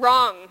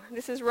 Wrong.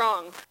 This is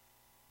wrong.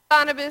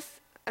 Barnabas,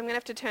 I'm going to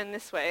have to turn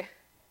this way.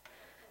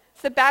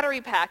 It's the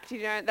battery pack. Do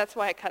you know? That's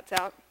why it cuts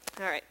out.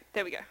 All right,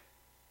 there we go.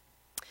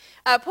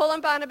 Paul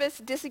and Barnabas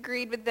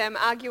disagreed with them,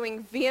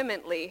 arguing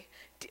vehemently.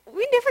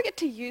 We never get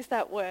to use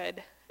that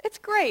word. It's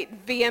great.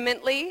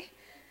 Vehemently.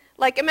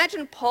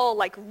 Imagine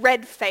Paul,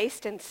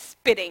 red-faced and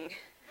spitting.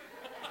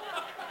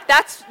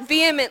 That's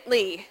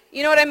vehemently.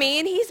 You know what I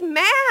mean? He's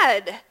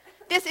mad.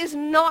 This is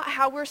not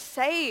how we're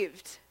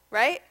saved,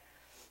 right?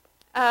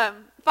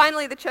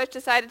 Finally, the church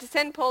decided to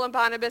send Paul and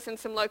Barnabas and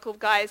some local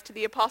guys to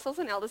the apostles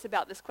and elders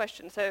about this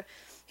question. So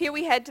here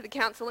we head to the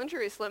council in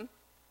Jerusalem.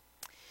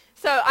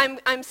 So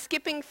I'm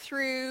skipping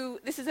through,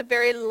 this is a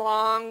very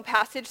long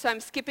passage, so I'm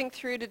skipping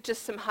through to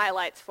just some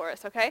highlights for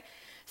us, okay?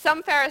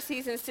 Some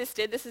Pharisees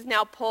insisted, this is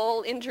now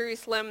Paul in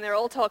Jerusalem, they're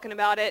all talking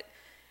about it,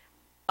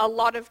 a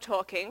lot of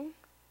talking.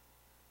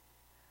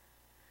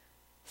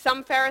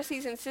 Some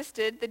Pharisees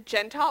insisted that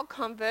Gentile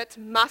converts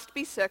must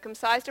be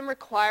circumcised and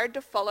required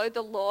to follow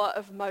the law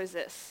of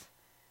Moses.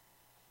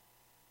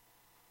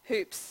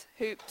 Hoops,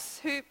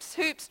 hoops, hoops,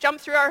 hoops, jump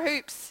through our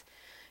hoops.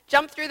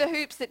 Jump through the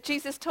hoops that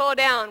Jesus tore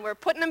down. We're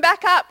putting them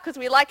back up because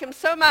we like him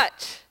so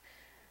much.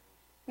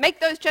 Make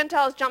those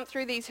Gentiles jump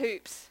through these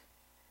hoops.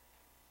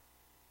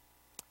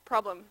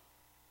 Problem.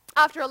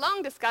 After a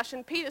long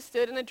discussion, Peter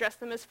stood and addressed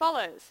them as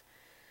follows.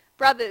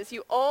 Brothers,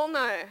 you all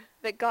know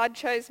that God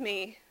chose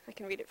me, I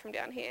can read it from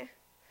down here,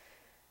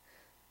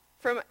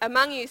 from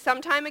among you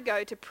some time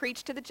ago to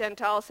preach to the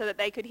Gentiles so that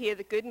they could hear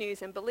the good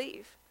news and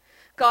believe.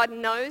 God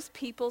knows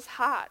people's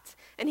hearts,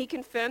 and he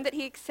confirmed that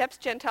he accepts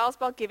Gentiles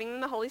while giving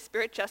them the Holy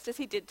Spirit just as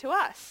he did to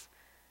us.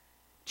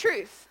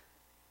 Truth,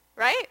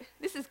 right?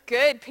 This is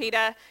good,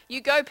 Peter.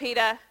 You go,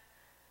 Peter,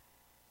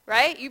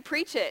 right? You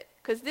preach it,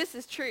 because this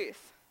is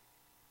truth.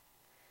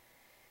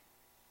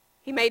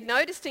 He made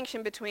no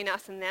distinction between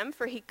us and them,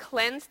 for he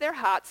cleansed their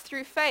hearts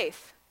through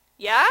faith.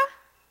 Yeah?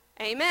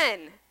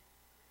 Amen.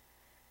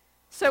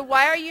 So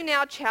why are you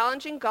now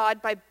challenging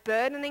God by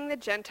burdening the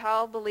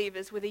Gentile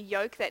believers with a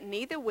yoke that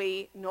neither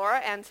we nor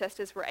our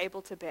ancestors were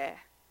able to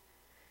bear?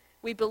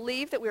 We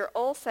believe that we are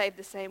all saved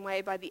the same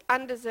way by the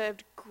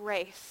undeserved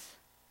grace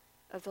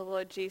of the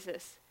Lord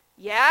Jesus.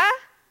 Yeah?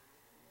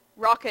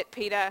 Rock it,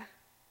 Peter.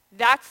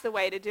 That's the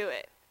way to do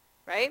it,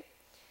 right?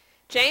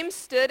 James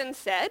stood and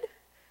said,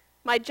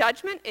 my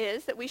judgment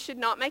is that we should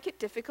not make it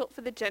difficult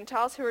for the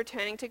Gentiles who are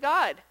turning to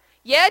God.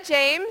 Yeah,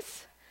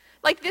 James.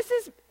 This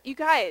is, you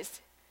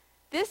guys,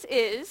 this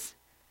is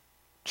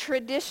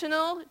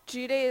traditional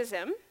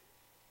Judaism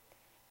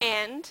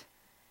and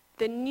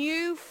the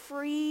new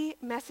free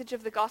message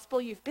of the gospel,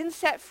 you've been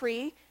set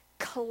free,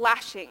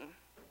 clashing.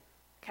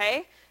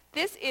 Okay?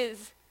 This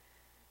is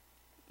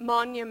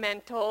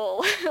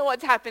monumental,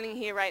 what's happening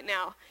here right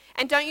now.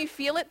 And don't you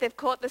feel it? They've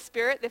caught the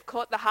spirit, they've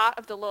caught the heart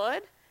of the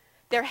Lord.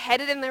 They're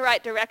headed in the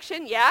right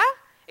direction, yeah?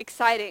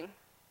 Exciting.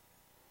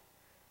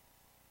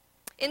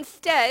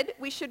 Instead,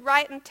 we should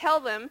write and tell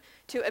them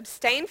to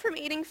abstain from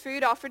eating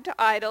food offered to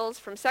idols,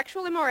 from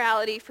sexual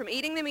immorality, from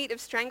eating the meat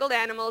of strangled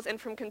animals, and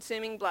from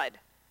consuming blood.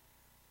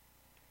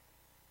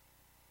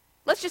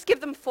 Let's just give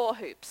them 4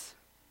 hoops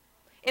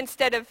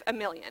instead of 1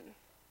 million.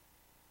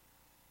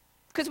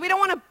 Because we don't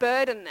want to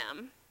burden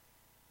them.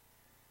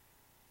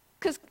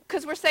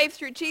 because we're saved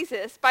through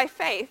Jesus by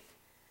faith.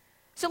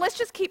 So let's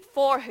just keep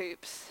 4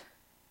 hoops.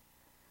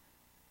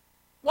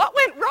 What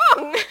went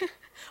wrong?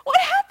 What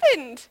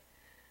happened?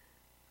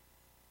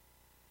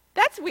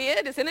 That's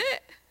weird, isn't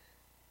it?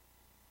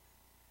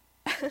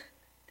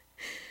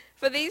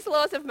 For these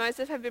laws of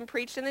Moses have been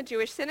preached in the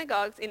Jewish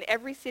synagogues in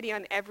every city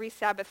on every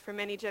Sabbath for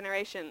many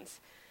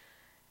generations.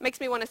 Makes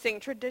me want to sing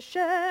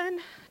tradition,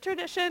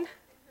 tradition.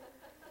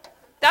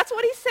 That's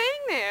what he's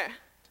saying there.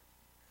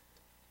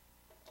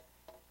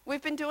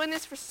 We've been doing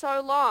this for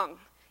so long.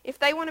 If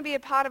they want to be a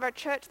part of our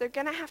church, they're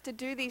going to have to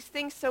do these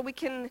things so we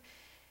can,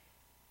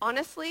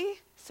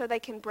 honestly, so they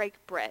can break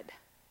bread.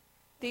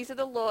 These are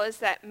the laws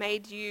that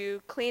made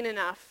you clean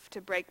enough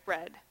to break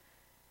bread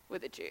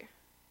with a Jew.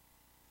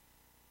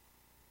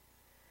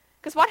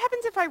 Because what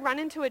happens if I run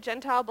into a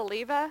Gentile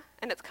believer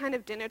and it's kind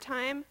of dinner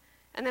time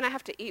and then I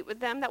have to eat with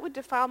them? That would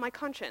defile my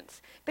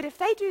conscience. But if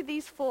they do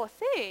these 4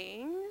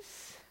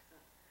 things,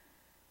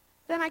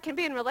 then I can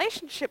be in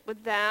relationship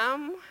with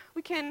them.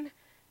 We can,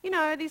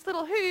 these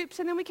little hoops,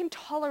 and then we can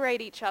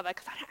tolerate each other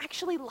because I don't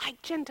actually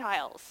like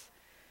Gentiles.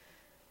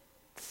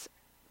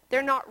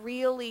 They're not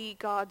really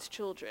God's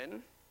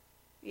children,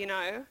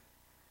 Do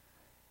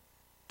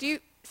you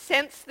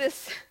sense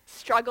this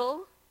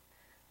struggle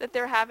that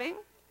they're having?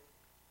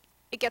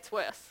 It gets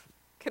worse,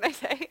 can I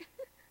say?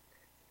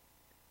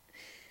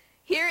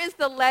 Here is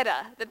the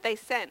letter that they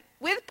sent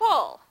with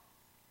Paul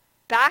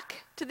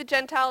back to the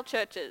Gentile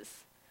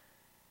churches.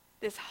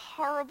 This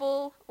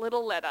horrible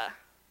little letter.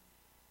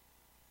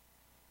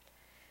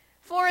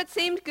 For it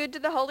seemed good to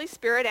the Holy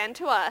Spirit and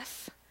to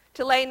us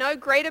to lay no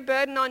greater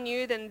burden on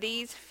you than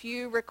these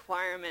few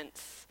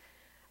requirements.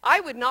 I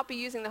would not be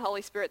using the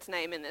Holy Spirit's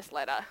name in this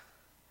letter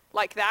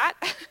like that.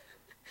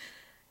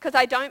 Because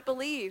I don't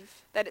believe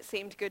that it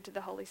seemed good to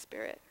the Holy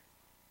Spirit.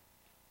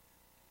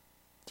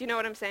 Do you know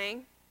what I'm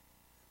saying?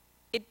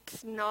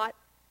 It's not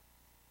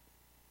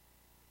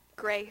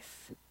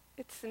grace.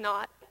 It's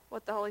not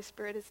what the Holy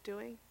Spirit is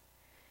doing.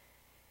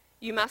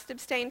 You must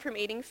abstain from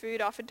eating food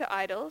offered to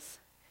idols.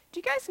 Do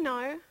you guys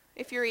know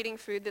if you're eating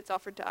food that's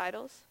offered to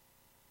idols?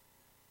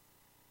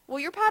 Well,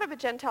 you're part of a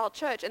Gentile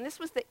church, and this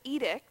was the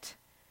edict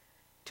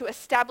to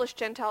establish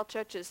Gentile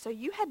churches. So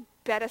you had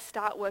better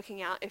start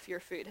working out if your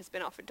food has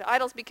been offered to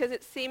idols, because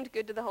it seemed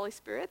good to the Holy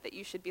Spirit that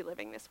you should be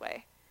living this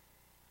way.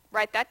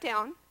 Write that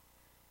down.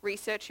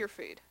 Research your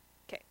food.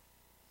 Okay.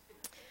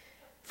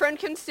 From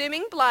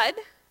consuming blood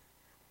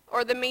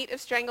or the meat of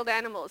strangled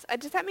animals.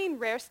 Does that mean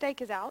rare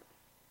steak is out?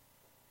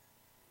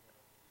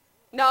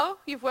 No?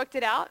 You've worked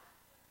it out?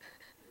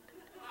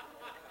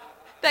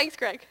 Thanks,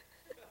 Greg.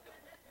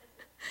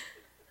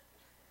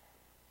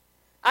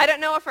 I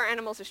don't know if our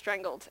animals are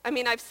strangled. I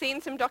mean, I've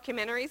seen some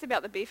documentaries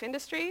about the beef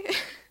industry.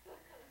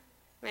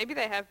 Maybe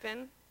they have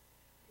been.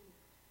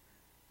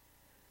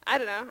 I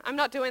don't know. I'm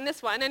not doing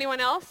this one.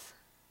 Anyone else?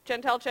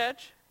 Gentile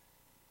church?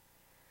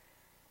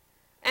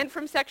 And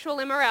from sexual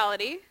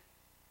immorality.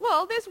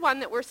 Well, there's one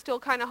that we're still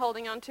kind of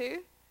holding on to.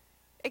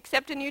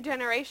 Except a new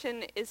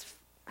generation is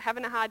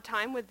having a hard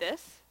time with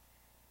this.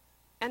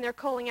 And they're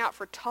calling out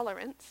for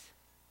tolerance.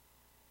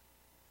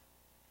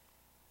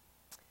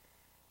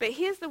 But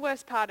here's the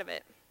worst part of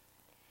it.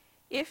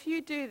 If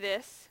you do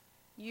this,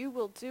 you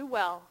will do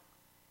well.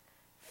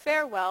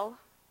 Farewell.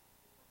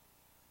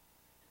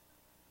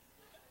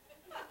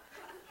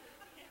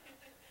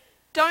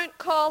 Don't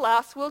call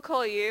us, we'll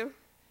call you.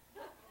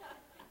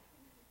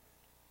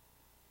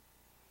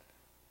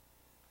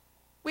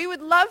 We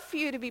would love for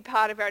you to be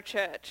part of our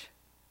church.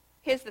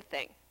 Here's the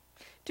thing.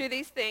 Do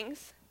these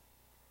things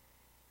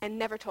and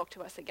never talk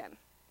to us again.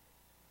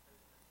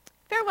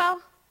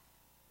 Farewell.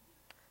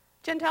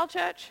 Gentile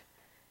church,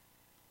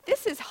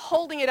 this is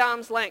holding at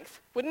arm's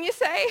length, wouldn't you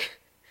say?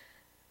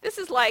 This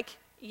is like,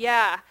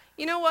 yeah.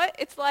 You know what?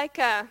 It's like,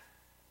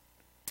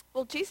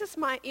 well, Jesus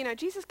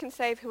can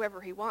save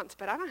whoever he wants,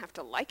 but I don't have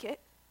to like it.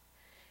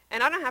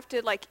 And I don't have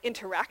to,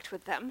 interact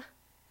with them.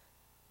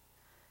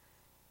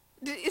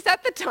 Is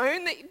that the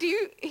tone? Do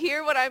you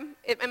hear what am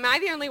I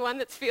the only one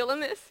that's feeling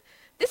this?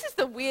 This is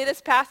the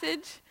weirdest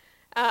passage.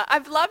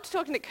 I've loved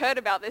talking to Kurt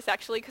about this,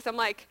 actually, because I'm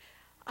like,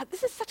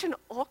 this is such an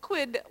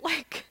awkward,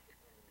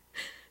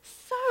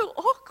 so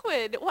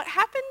awkward. What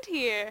happened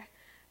here?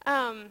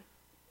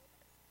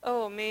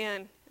 Oh,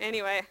 man.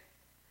 Anyway.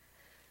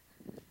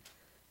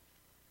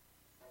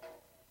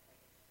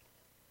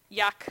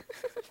 Yuck.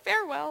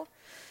 Farewell.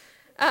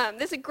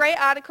 There's a great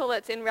article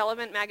that's in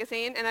Relevant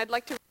magazine, and I'd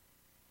like to...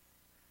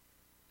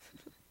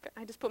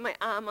 I just put my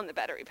arm on the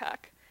battery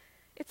pack.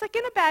 It's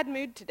in a bad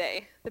mood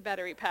today, the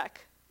battery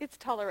pack. It's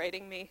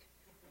tolerating me.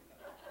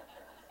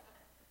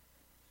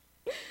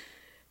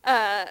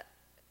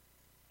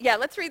 Yeah,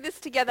 let's read this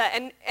together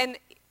and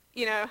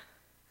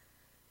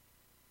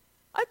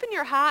open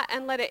your heart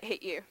and let it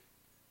hit you.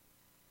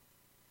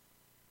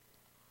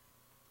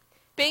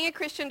 Being a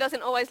Christian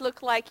doesn't always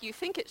look like you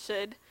think it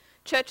should.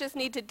 Churches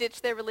need to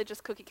ditch their religious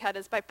cookie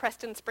cutters by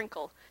Preston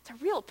Sprinkle. It's a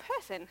real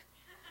person.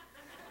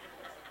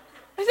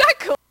 Is that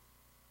cool?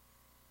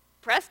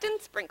 Preston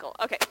Sprinkle.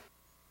 Okay.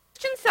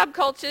 Christian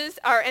subcultures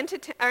are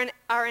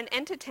an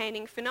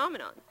entertaining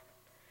phenomenon.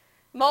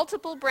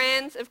 Multiple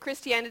brands of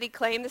Christianity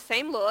claim the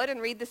same Lord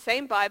and read the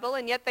same Bible,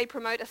 and yet they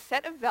promote a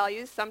set of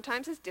values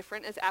sometimes as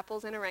different as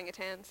apples and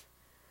orangutans.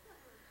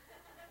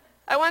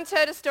 I once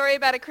heard a story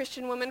about a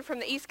Christian woman from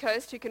the East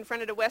Coast who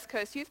confronted a West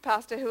Coast youth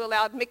pastor who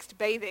allowed mixed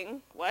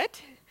bathing.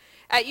 What?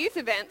 At youth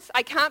events.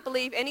 I can't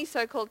believe any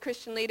so-called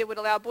Christian leader would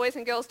allow boys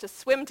and girls to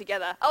swim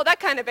together. Oh,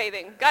 that kind of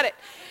bathing. Got it.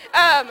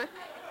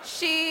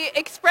 She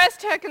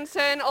expressed her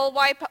concern all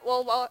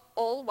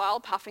while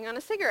puffing on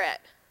a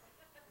cigarette.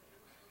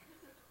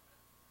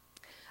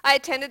 I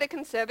attended a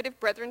conservative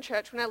Brethren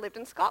church when I lived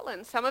in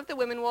Scotland. Some of the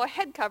women wore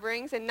head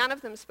coverings and none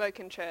of them spoke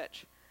in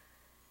church.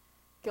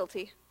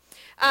 Guilty.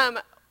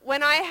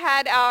 When I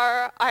had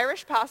our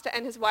Irish pastor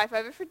and his wife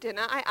over for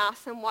dinner, I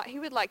asked them what he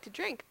would like to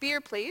drink.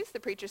 Beer, please, the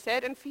preacher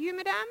said. And for you,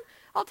 madame,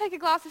 I'll take a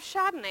glass of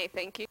Chardonnay,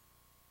 thank you.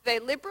 Are they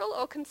liberal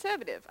or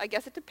conservative? I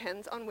guess it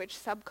depends on which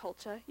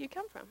subculture you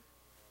come from.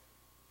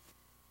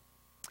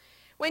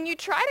 When you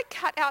try to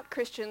cut out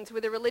Christians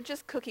with a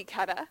religious cookie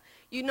cutter,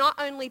 you not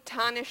only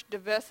tarnish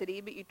diversity,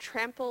 but you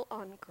trample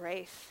on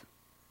grace.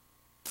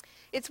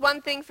 It's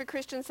one thing for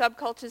Christian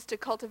subcultures to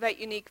cultivate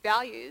unique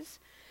values,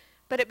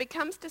 but it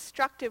becomes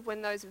destructive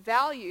when those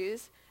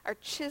values are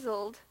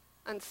chiseled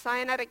on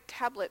cyanotic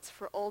tablets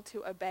for all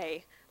to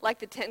obey, like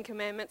the 10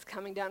 Commandments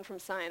coming down from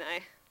Sinai.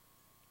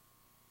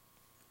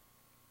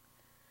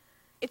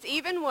 It's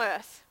even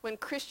worse when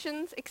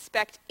Christians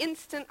expect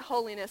instant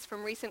holiness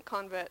from recent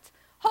converts.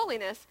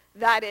 Holiness,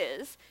 that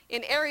is,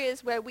 in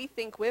areas where we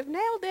think we've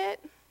nailed it.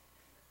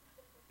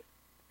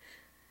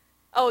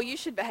 Oh, you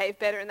should behave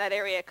better in that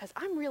area because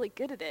I'm really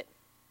good at it.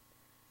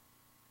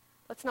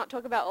 Let's not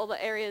talk about all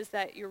the areas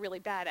that you're really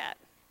bad at.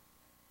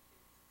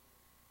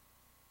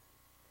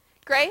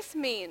 Grace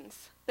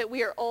means that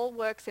we are all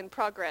works in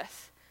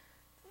progress.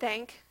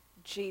 Thank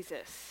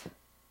Jesus.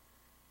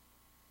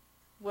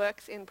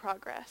 Works in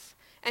progress.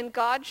 And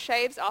God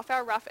shaves off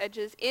our rough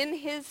edges in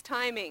his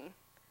timing.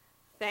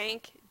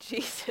 Thank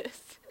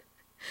Jesus.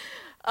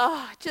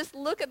 Oh, just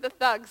look at the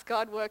thugs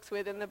God works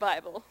with in the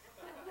Bible.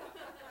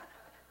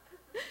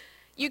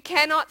 You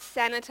cannot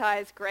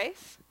sanitize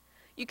grace.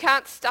 You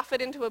can't stuff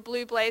it into a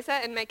blue blazer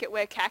and make it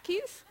wear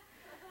khakis.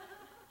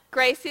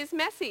 Grace is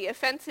messy,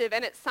 offensive,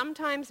 and it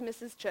sometimes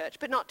misses church,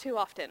 but not too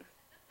often.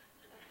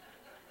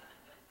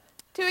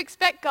 To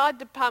expect God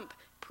to pump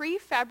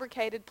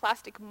prefabricated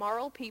plastic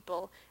moral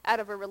people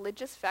out of a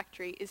religious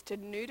factory is to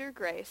neuter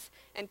grace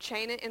and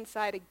chain it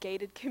inside a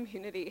gated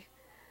community.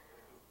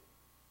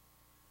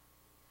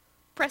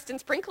 Preston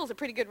Sprinkle's a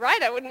pretty good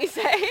writer, wouldn't you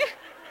say?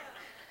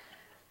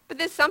 But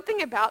there's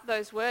something about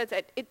those words.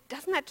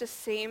 Doesn't that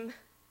just seem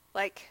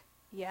like,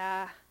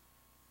 yeah.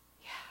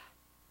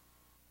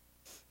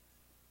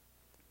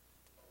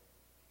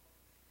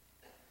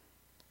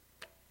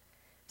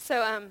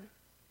 So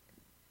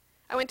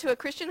I went to a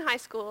Christian high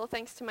school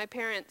thanks to my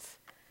parents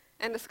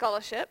and a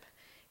scholarship.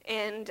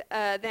 And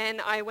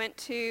then I went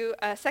to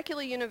a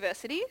secular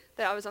university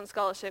that I was on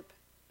scholarship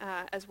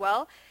as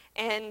well.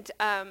 And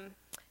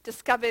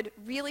discovered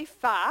really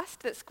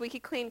fast that squeaky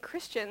clean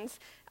Christians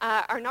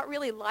are not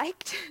really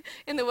liked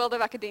in the world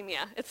of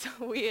academia. It's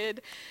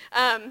weird.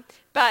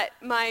 But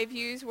my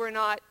views were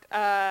not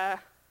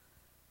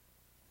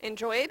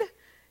enjoyed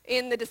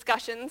in the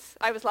discussions.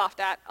 I was laughed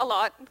at a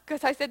lot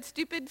because I said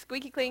stupid,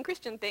 squeaky clean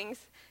Christian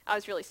things. I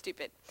was really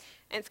stupid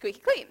and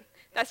squeaky clean.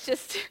 That's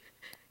just,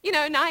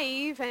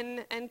 naive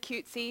and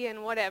cutesy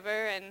and whatever.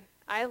 And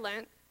I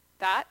learnt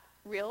that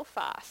real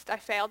fast. I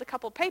failed a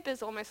couple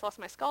papers, almost lost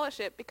my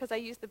scholarship because I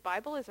used the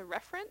Bible as a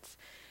reference.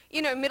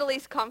 Middle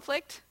East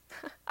conflict.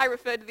 I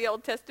referred to the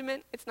Old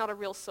Testament. It's not a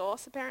real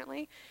source,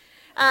 apparently.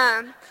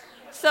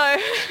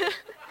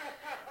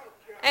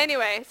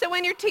 Anyway, so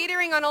when you're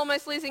teetering on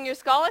almost losing your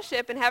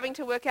scholarship and having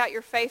to work out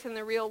your faith in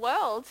the real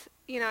world,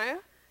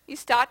 you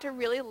start to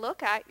really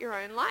look at your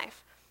own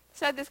life.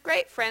 So I had this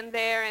great friend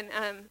there,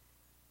 and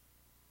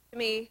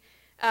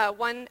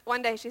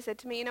one day she said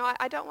to me,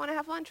 I don't want to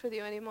have lunch with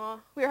you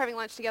anymore. We were having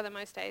lunch together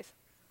most days.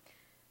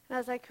 And I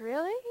was like,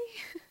 really?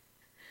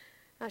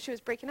 She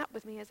was breaking up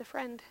with me as a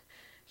friend.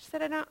 She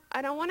said,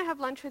 I don't want to have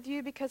lunch with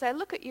you because I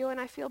look at you and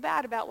I feel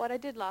bad about what I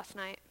did last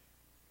night.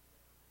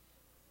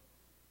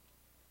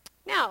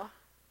 Now,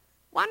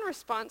 one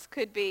response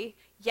could be,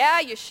 yeah,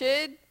 you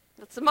should.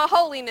 That's my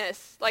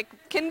holiness, like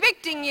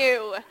convicting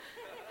you.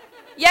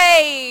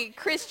 Yay,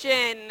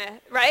 Christian,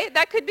 right?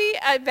 That could be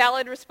a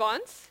valid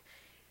response.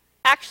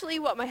 Actually,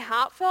 what my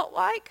heart felt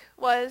like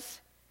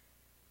was,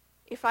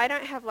 if I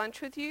don't have lunch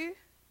with you,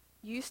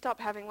 you stop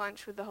having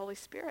lunch with the Holy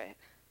Spirit.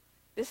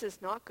 This is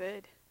not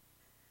good.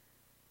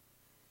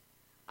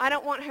 I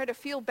don't want her to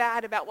feel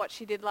bad about what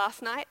she did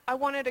last night. I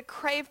want her to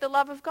crave the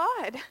love of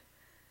God.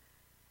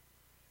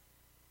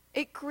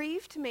 It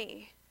grieved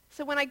me.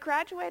 So when I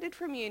graduated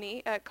from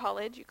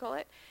college, you call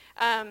it,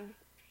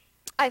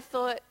 I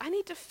thought, I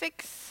need to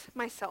fix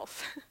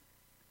myself.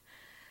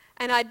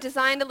 And I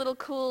designed a little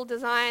cool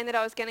design that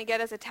I was going to get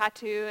as a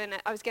tattoo, and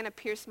I was going to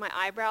pierce my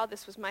eyebrow.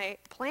 This was my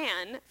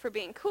plan for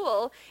being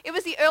cool. It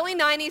was the early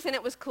 90s, and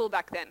it was cool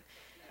back then.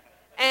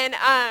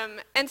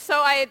 And so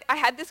I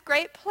had this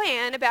great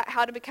plan about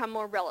how to become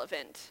more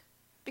relevant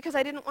because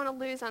I didn't want to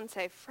lose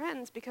unsaved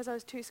friends because I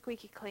was too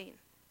squeaky clean.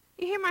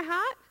 You hear my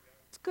heart?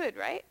 It's good,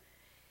 right?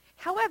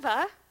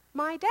 However,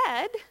 my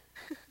dad,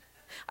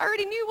 I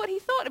already knew what he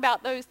thought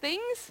about those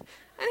things,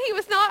 and he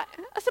was not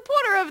a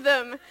supporter of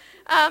them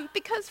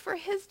because for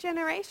his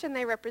generation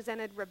they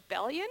represented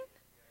rebellion.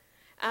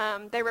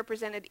 They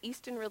represented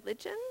Eastern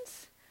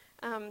religions.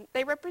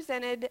 They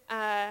represented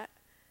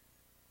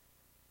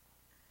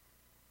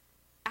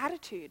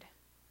attitude,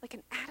 like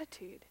an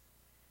attitude.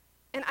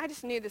 And I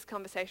just knew this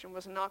conversation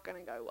was not going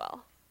to go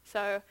well.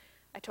 So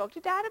I talked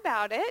to Dad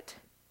about it,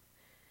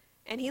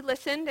 and he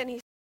listened, and he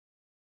said,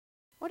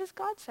 what does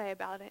God say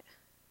about it?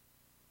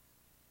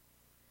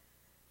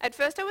 At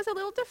first I was a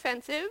little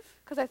defensive,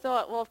 because I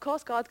thought, well, of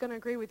course God's going to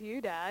agree with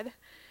you, Dad.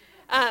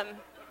 But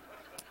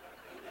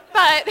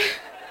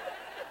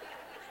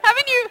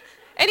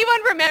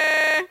anyone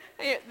remember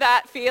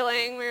that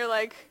feeling where you're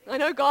like, I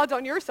know God's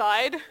on your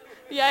side,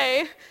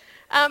 yay.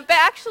 But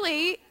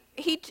actually,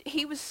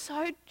 he was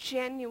so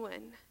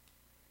genuine.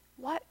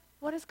 What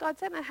has God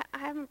said? And I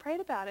haven't prayed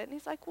about it. And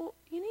he's like, well,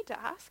 you need to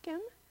ask him.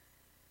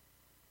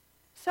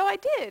 So I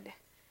did.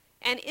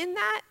 And in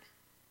that,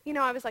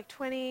 I was like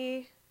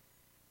 20,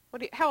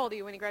 how old are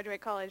you when you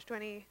graduate college?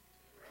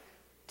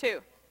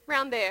 22,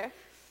 around there.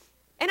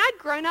 And I'd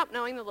grown up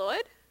knowing the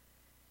Lord.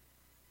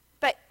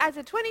 But as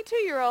a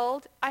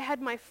 22-year-old, I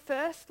had my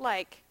first,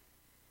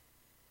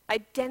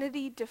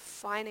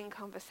 identity-defining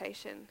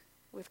conversation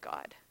with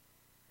God.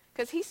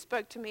 Because he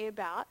spoke to me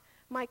about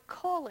my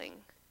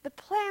calling, the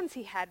plans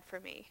he had for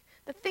me,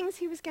 the things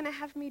he was going to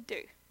have me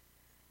do.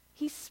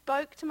 He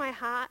spoke to my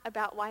heart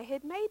about why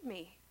he'd made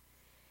me.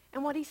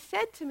 And what he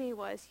said to me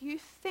was, you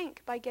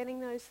think by getting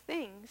those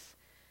things,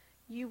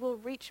 you will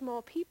reach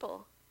more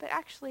people, but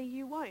actually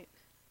you won't.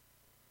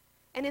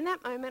 And in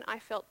that moment, I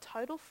felt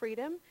total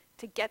freedom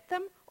to get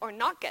them or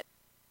not get them.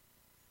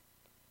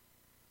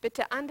 But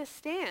to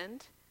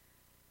understand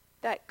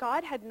that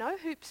God had no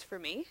hoops for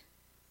me,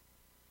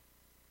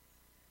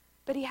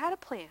 but he had a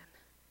plan.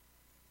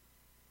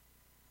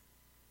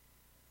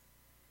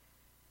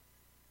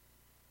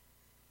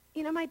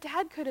 My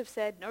dad could have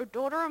said, no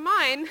daughter of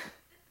mine,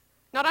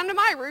 not under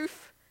my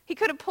roof. He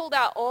could have pulled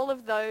out all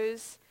of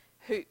those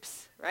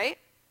hoops, right?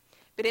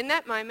 But in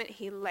that moment,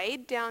 he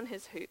laid down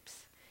his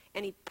hoops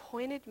and he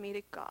pointed me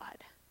to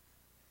God.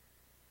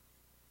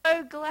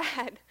 So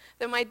glad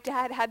that my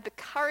dad had the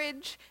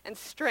courage and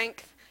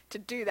strength to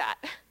do that.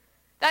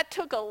 That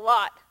took a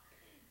lot.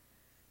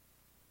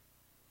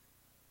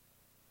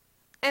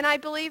 And I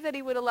believe that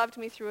he would have loved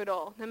me through it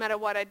all, no matter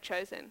what I'd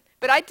chosen.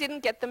 But I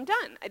didn't get them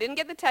done. I didn't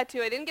get the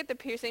tattoo. I didn't get the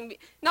piercing.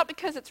 Not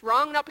because it's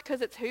wrong, not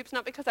because it's hoops,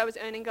 not because I was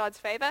earning God's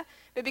favor,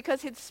 but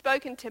because he'd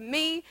spoken to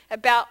me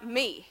about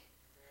me.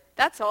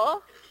 That's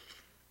all.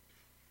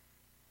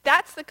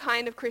 That's the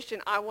kind of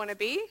Christian I want to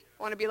be.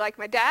 I want to be like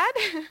my dad.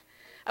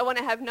 I want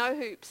to have no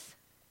hoops.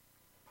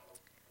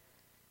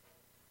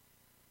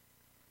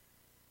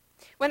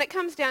 When it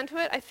comes down to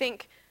it, I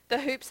think the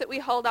hoops that we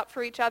hold up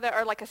for each other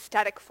are like a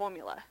static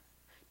formula.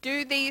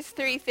 Do these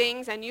 3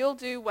 things and you'll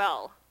do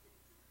well.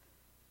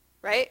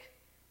 Right?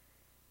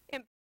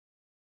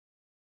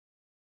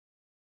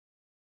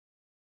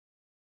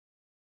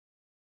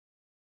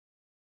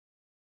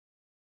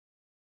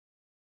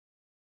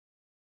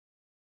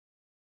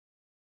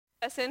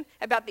 Person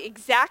about the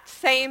exact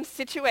same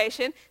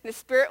situation, and the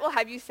Spirit will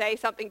have you say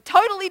something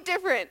totally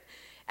different.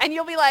 And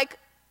you'll be like,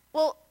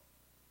 well,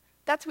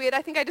 that's weird.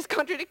 I think I just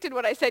contradicted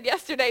what I said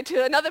yesterday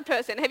to another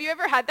person. Have you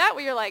ever had that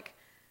where you're like,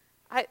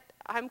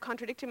 I'm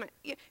contradicting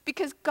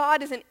because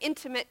God is an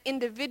intimate,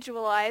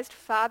 individualized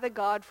Father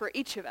God for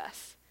each of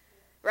us,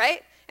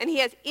 right? And he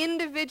has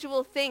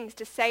individual things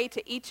to say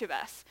to each of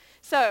us.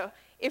 So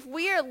if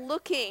we are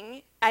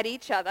looking at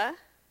each other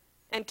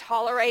and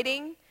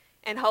tolerating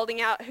and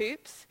holding out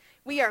hoops,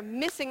 we are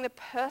missing the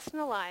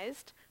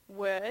personalized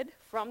word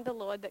from the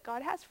Lord that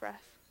God has for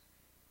us.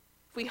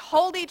 If we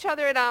hold each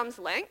other at arm's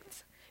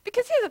length,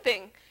 because here's the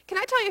thing, can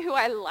I tell you who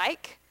I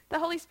like the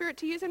Holy Spirit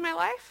to use in my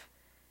life?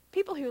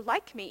 People who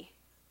like me.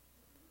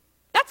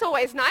 That's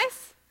always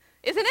nice,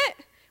 isn't it?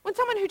 When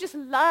someone who just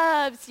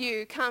loves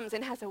you comes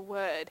and has a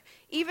word,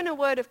 even a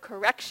word of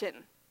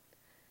correction.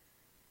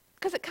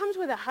 Because it comes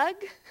with a hug,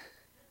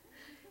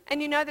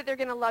 and you know that they're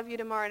going to love you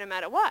tomorrow no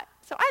matter what.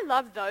 So I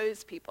love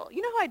those people.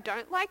 You know who I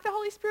don't like the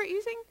Holy Spirit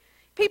using?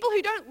 People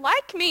who don't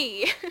like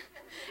me.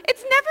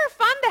 It's never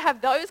fun to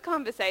have those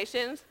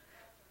conversations.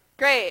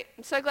 Great,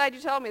 I'm so glad you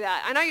told me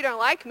that. I know you don't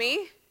like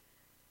me.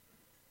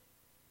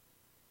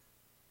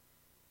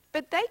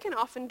 But they can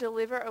often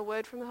deliver a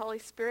word from the Holy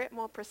Spirit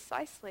more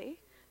precisely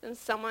than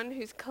someone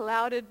who's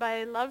clouded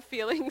by love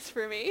feelings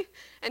for me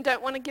and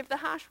don't want to give the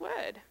harsh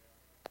word.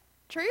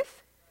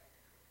 Truth?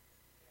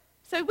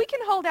 So we can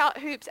hold out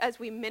hoops as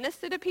we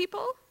minister to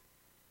people.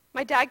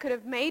 My dad could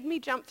have made me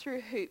jump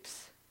through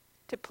hoops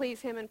to please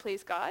him and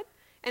please God.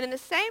 And in the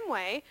same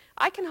way,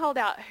 I can hold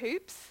out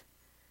hoops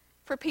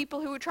for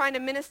people who are trying to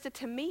minister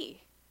to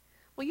me.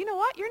 Well, you know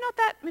what? You're not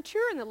that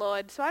mature in the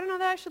Lord, so I don't know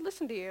that I should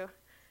listen to you.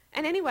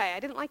 And anyway, I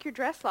didn't like your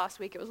dress last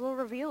week. It was a little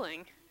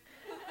revealing.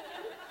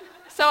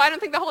 So I don't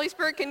think the Holy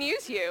Spirit can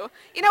use you.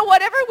 You know,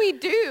 whatever we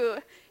do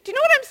you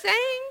know what I'm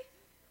saying?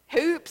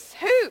 Hoops,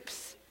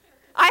 hoops.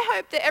 I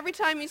hope that every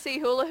time you see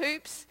hula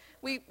hoops,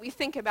 we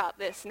think about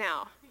this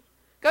now.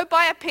 Go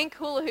buy a pink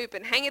hula hoop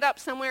and hang it up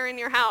somewhere in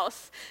your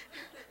house.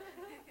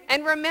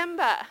 And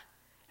remember,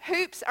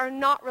 hoops are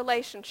not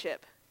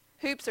relationship.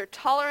 Hoops are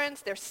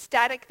tolerance, they're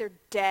static, they're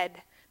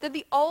dead. They're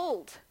the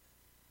old.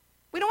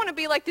 We don't want to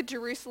be like the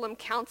Jerusalem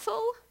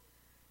Council,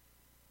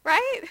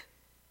 right?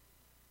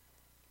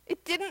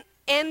 It didn't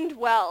end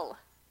well.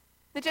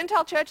 The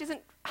Gentile church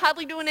isn't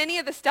hardly doing any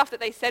of the stuff that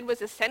they said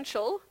was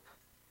essential.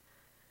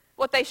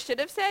 What they should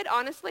have said,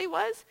 honestly,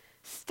 was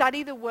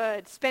study the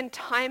word, spend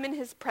time in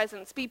his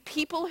presence, be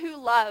people who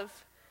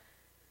love.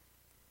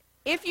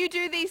 If you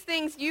do these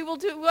things, you will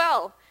do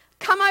well.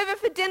 Come over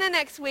for dinner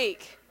next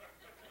week.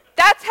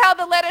 That's how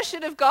the letter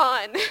should have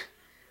gone,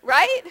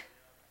 right?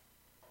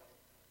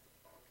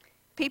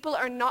 People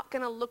are not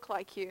going to look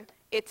like you.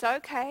 It's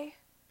okay.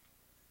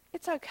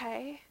 It's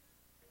okay.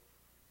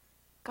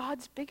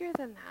 God's bigger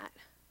than that.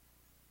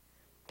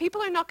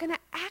 People are not going to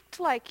act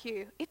like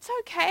you. It's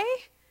okay.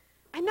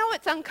 I know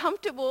it's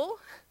uncomfortable,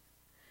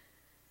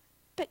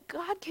 but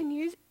God can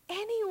use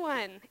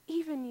anyone,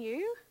 even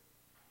you,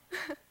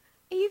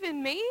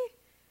 even me,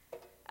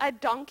 a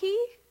donkey.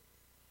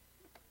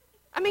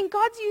 I mean,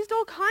 God's used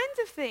all kinds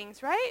of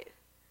things, right?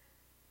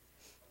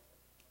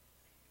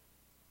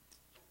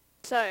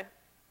 So,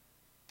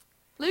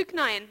 Luke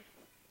 9,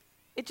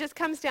 it just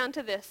comes down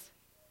to this.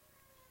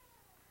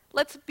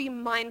 Let's be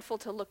mindful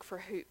to look for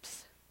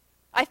hoops.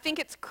 I think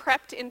it's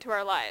crept into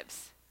our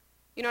lives.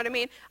 You know what I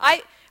mean?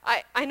 I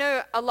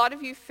know a lot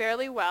of you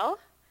fairly well,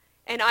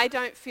 and I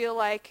don't feel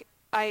like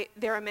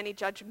there are many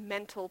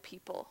judgmental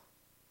people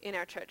in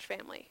our church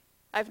family.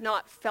 I've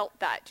not felt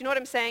that. Do you know what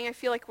I'm saying? I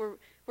feel like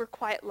we're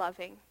quite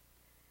loving.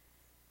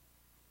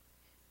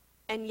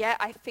 And yet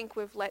I think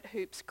we've let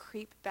hoops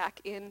creep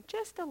back in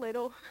just a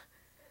little.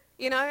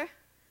 You know?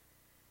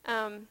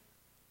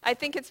 I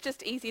think it's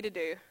just easy to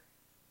do.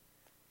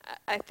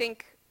 I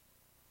think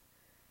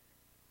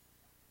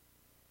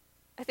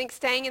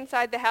staying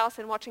inside the house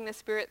and watching the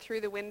Spirit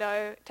through the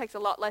window takes a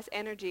lot less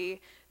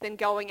energy than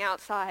going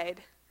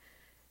outside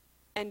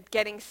and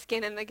getting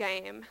skin in the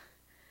game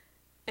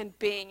and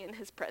being in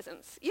his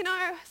presence. You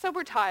know, so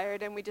we're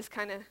tired and we just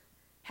kind of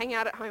hang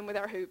out at home with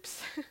our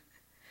hoops.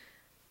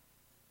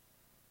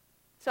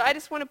 So I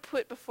just want to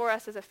put before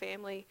us as a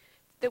family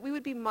that we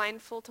would be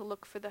mindful to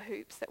look for the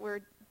hoops that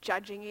we're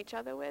judging each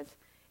other with.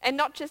 And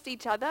not just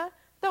each other,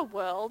 the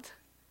world.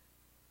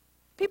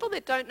 People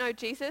that don't know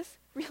Jesus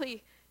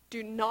really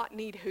do not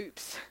need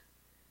hoops.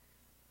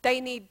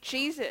 They need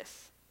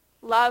Jesus,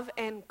 love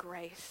and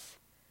grace.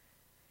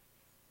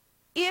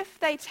 If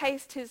they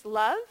taste his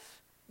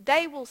love,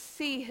 they will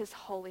see his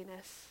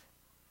holiness.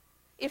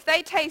 If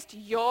they taste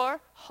your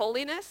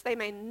holiness, they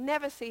may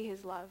never see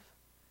his love.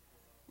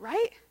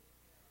 Right?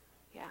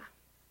 Yeah.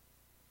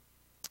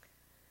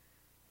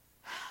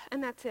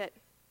 And that's it.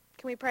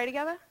 Can we pray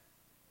together?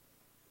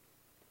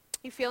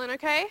 You feeling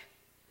okay?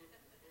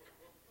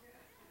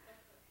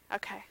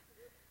 Okay.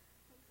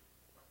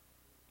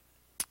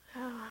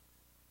 Oh,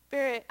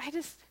 Spirit,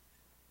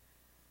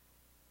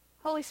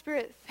 Holy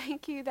Spirit,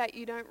 thank you that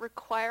you don't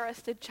require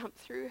us to jump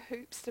through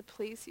hoops to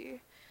please you.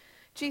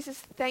 Jesus,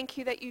 thank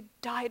you that you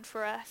died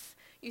for us.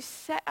 You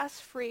set us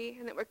free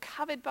and that we're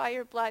covered by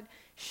your blood.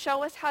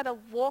 Show us how to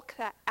walk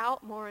that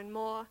out more and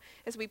more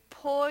as we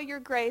pour your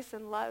grace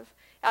and love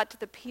out to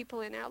the people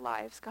in our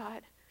lives,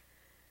 God.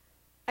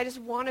 I just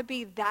want to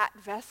be that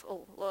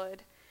vessel,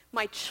 Lord.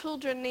 My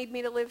children need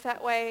me to live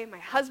that way. My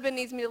husband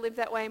needs me to live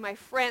that way. My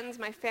friends,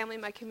 my family,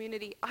 my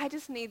community. I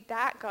just need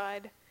that,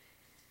 God.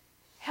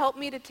 Help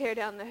me to tear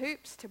down the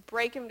hoops, to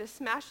break them, to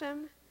smash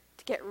them,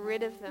 to get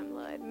rid of them,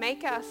 Lord.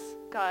 Make us,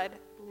 God,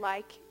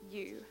 like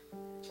you.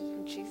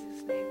 In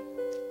Jesus' name.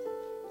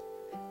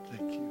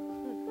 Thank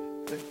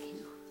you. Thank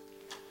you.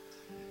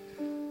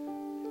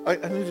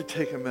 I need to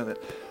take a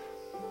minute.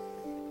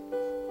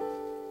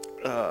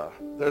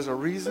 There's a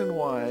reason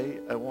why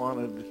I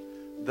wanted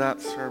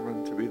that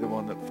sermon to be the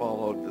one that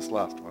followed this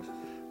last one.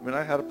 I mean,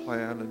 I had a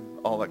plan and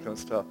all that kind of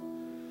stuff.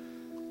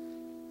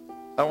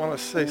 I want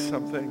to say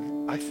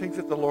something. I think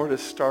that the Lord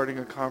is starting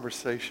a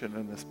conversation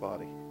in this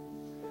body.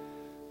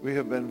 We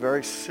have been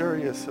very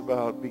serious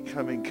about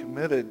becoming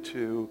committed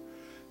to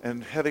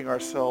and heading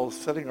ourselves,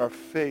 setting our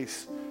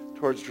face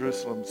towards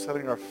Jerusalem,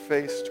 setting our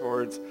face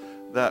towards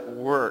that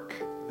work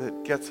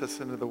that gets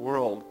us into the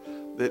world,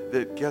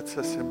 that gets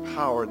us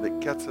empowered, that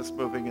gets us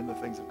moving in the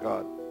things of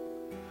God.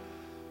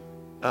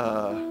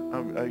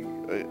 I'm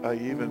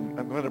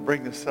going to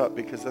bring this up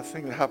because the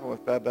thing that happened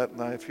with Babette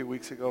and I a few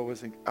weeks ago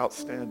was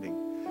outstanding.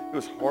 It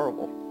was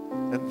horrible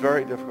and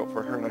very difficult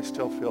for her, and I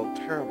still feel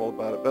terrible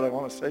about it. But I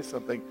want to say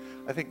something.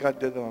 I think God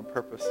did that on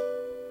purpose.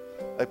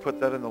 I put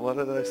that in the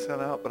letter that I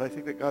sent out, but I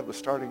think that God was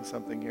starting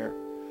something here.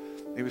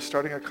 He was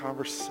starting a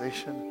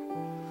conversation.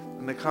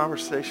 And the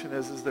conversation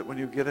is that when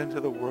you get into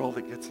the world,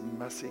 it gets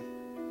messy.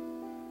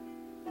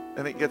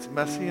 And it gets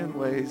messy in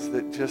ways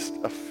that just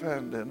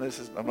offend. And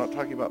I'm not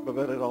talking about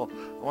Babette at all.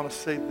 I want to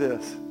say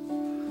this.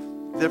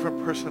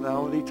 Different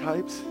personality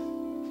types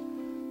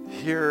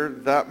hear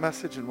that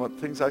message and what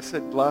things I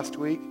said last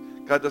week.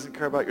 God doesn't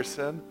care about your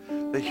sin.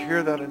 They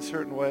hear that in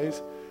certain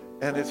ways.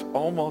 And it's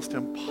almost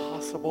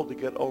impossible to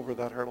get over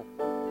that hurdle.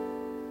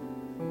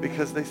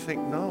 Because they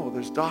think, no,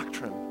 there's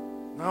doctrine.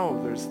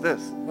 No, there's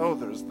this. No,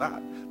 there's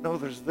that. No,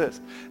 there's this.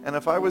 And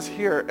if I was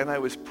here and I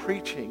was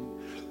preaching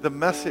the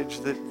message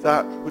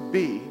that would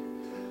be,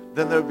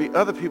 then there would be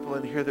other people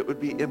in here that would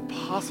be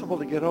impossible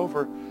to get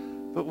over.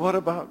 But what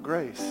about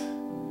grace?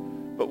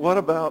 But what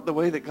about the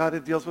way that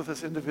God deals with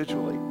us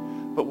individually?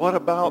 But what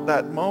about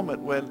that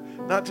moment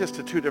when, not just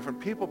to two different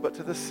people, but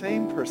to the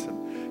same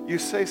person, you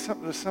say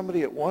something to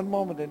somebody at one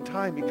moment in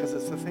time because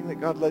it's the thing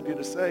that God led you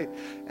to say,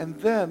 and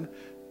then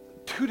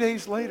 2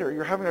 days later,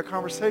 you're having a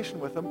conversation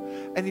with them,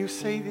 and you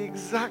say the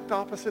exact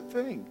opposite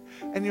thing.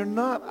 And you're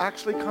not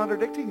actually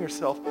contradicting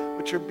yourself,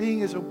 but you're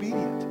being as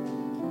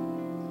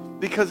obedient.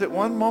 Because at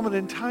one moment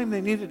in time,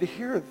 they needed to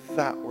hear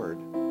that word.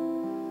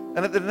 And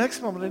at the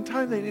next moment in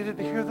time, they needed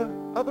to hear the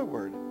other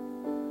word.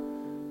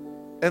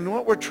 And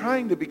what we're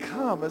trying to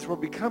become as we're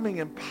becoming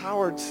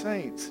empowered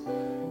saints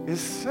is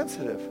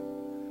sensitive.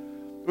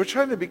 We're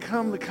trying to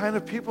become the kind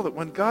of people that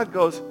when God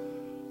goes,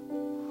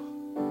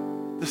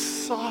 the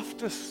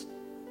softest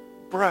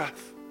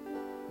breath,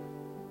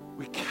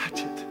 we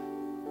catch it,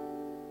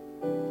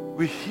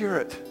 we hear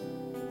it,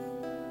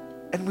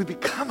 and we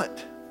become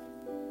it.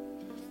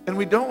 And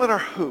we don't let our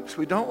hoops,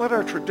 we don't let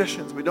our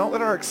traditions, we don't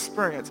let our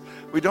experience,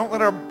 we don't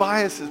let our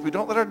biases, we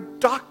don't let our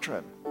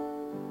doctrine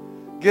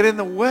get in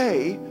the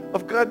way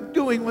of God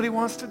doing what he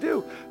wants to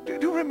do. Do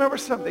you remember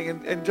something?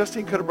 And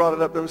Justine could have brought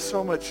it up. There was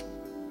so much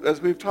as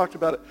we've talked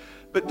about it.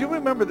 But do you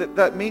remember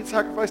that meat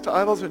sacrifice to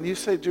idols, when you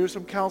say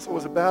Jerusalem Council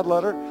was a bad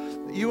letter?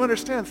 You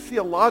understand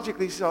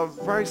theologically it's on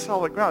very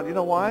solid ground. You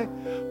know why?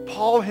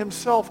 Paul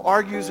himself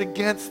argues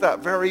against that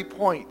very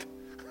point.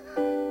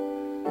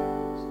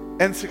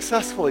 And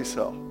successfully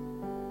so.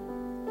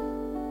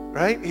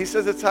 Right? He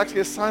says it's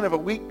actually a sign of a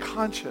weak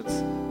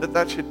conscience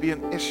that should be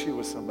an issue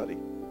with somebody.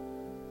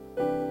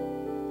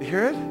 You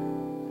hear it?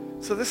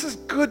 So this is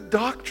good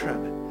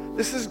doctrine.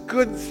 This is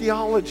good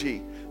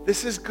theology.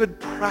 This is good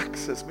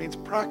praxis, means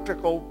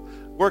practical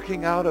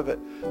working out of it.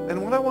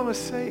 And what I want to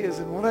say is,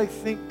 and what I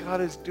think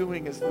God is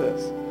doing is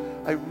this.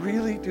 I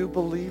really do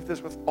believe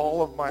this with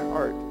all of my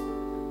heart.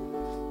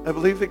 I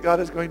believe that God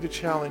is going to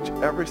challenge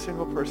every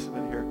single person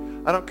in here.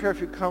 I don't care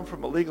if you come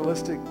from a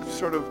legalistic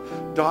sort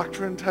of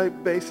doctrine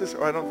type basis,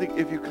 or I don't think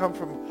if you come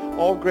from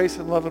all grace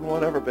and love and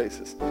whatever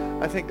basis.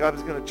 I think God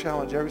is going to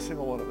challenge every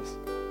single one of us.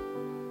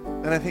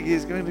 And I think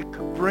he's going to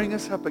bring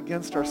us up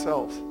against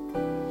ourselves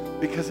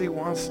because he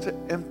wants to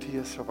empty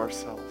us of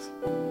ourselves.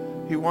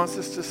 He wants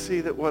us to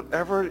see that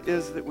whatever it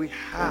is that we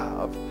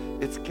have,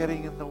 it's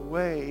getting in the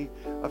way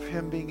of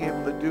him being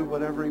able to do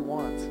whatever he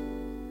wants.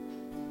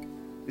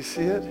 You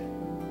see it?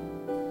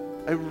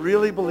 I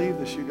really believe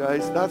this, you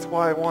guys. That's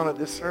why I wanted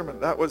this sermon.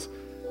 That was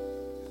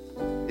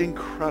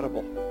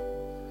incredible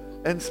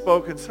and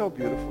spoken so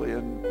beautifully.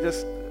 And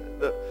just,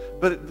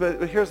 but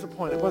here's the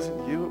point. It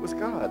wasn't you. It was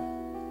God.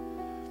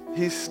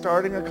 He's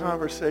starting a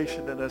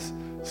conversation in us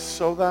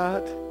so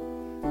that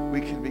we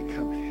can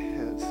become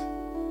his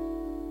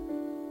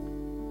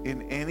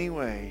in any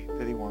way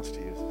that he wants to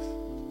use us.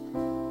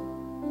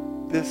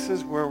 This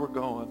is where we're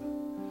going.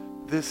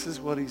 This is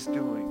what he's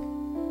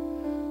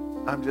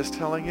doing. I'm just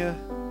telling you,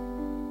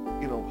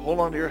 hold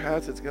on to your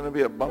hats. It's going to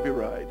be a bumpy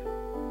ride.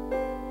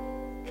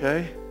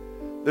 Okay?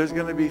 There's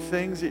going to be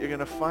things that you're going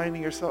to find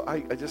in yourself.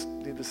 I just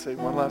need to say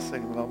one last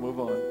thing and then I'll move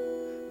on.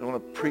 I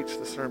want to preach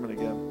the sermon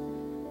again.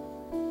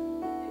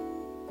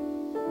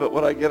 But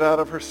what I get out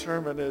of her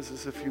sermon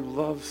is if you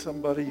love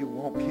somebody, you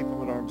won't keep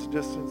them at arm's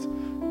distance.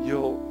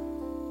 You'll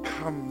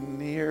come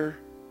near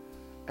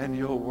and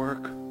you'll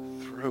work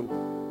through.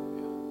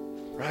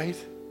 Right?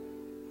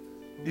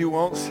 You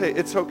won't say,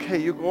 it's okay,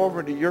 you go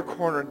over into your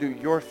corner and do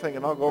your thing,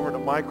 and I'll go over into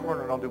my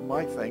corner and I'll do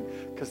my thing,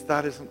 because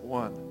that isn't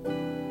one.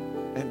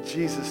 And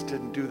Jesus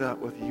didn't do that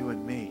with you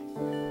and me.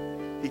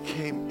 He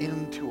came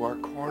into our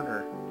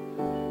corner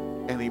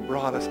and he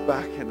brought us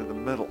back into the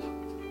middle.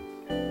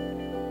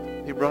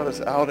 He brought us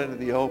out into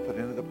the open,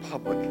 into the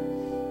public,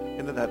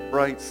 into that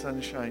bright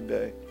sunshine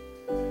day.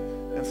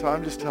 And so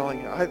I'm just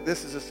telling you,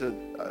 this is just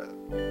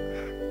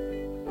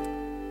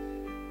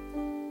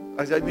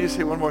I need to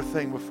say one more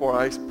thing before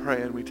I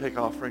pray and we take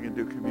offering and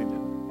do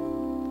communion.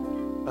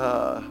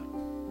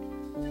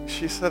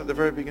 She said at the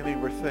very beginning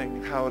of her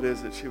thing how it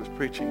is that she was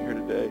preaching here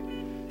today.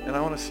 And I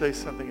want to say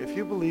something. If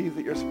you believe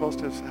that you're supposed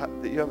to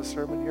that you have a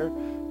sermon here,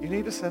 you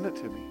need to send it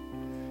to me.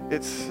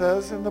 It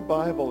says in the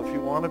Bible, if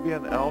you want to be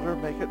an elder,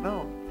 make it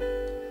known.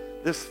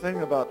 This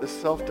thing about this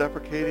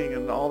self-deprecating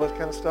and all that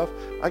kind of stuff,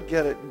 I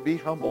get it. And be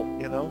humble,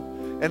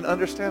 And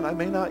understand, I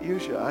may not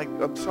use you.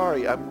 I'm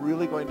sorry. I'm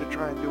really going to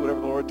try and do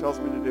whatever the Lord tells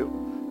me to do.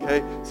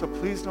 Okay? So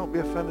please don't be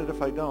offended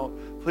if I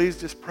don't. Please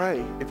just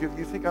pray. If you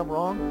think I'm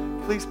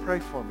wrong, please pray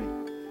for me.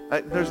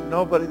 There's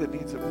nobody that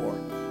needs it more.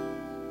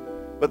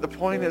 But the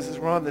point is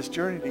we're on this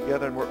journey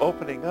together and we're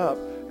opening up.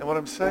 And what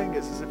I'm saying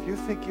is if you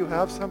think you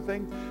have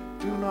something,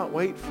 do not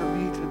wait for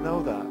me to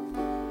know that.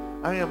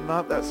 I am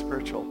not that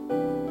spiritual.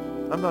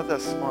 I'm not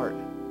that smart.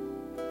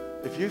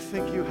 If you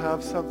think you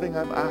have something,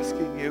 I'm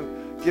asking you,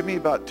 give me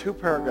about 2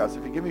 paragraphs.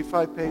 If you give me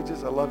 5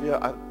 pages, I love you.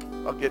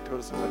 I'll get to it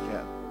as soon as I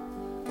can.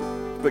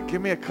 But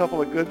give me a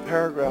couple of good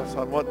paragraphs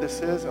on what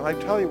this is, and I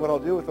tell you what I'll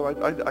do with them.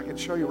 I can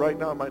show you right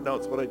now in my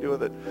notes what I do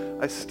with it.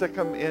 I stick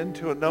them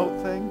into a note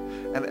thing,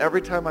 and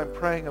every time I'm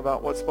praying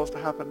about what's supposed to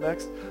happen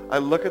next, I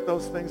look at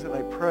those things and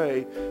I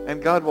pray,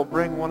 and God will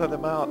bring one of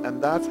them out,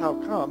 and that's how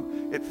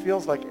come it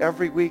feels like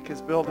every week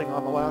is building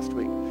on the last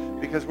week,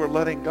 because we're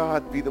letting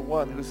God be the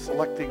one who's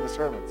selecting the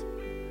sermons.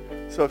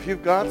 So if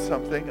you've got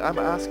something, I'm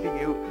asking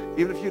you,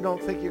 even if you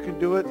don't think you can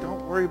do it,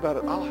 don't worry about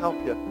it. I'll help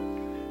you.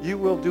 You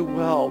will do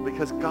well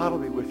because God will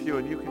be with you,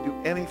 and you can do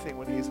anything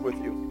when he's with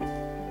you.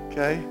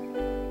 Okay?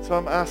 So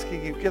I'm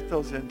asking you, get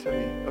those into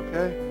me.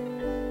 Okay?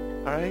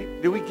 All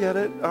right? Do we get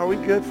it? Are we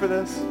good for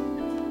this?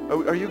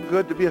 Are you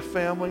good to be a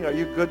family? Are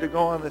you good to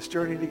go on this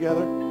journey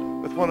together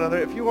with one another?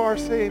 If you are,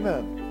 say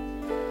amen.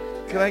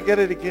 Can I get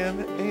it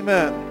again?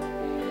 Amen.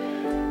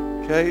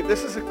 Okay?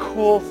 This is a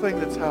cool thing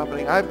that's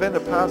happening. I've been a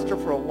pastor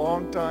for a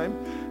long time,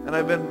 and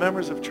I've been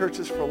members of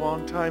churches for a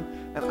long time,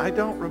 and I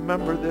don't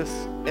remember this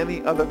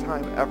any other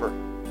time ever.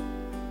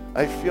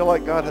 I feel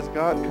like God has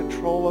got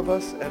control of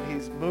us, and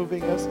he's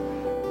moving us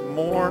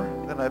more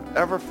than I've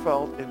ever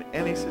felt in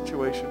any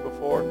situation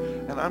before.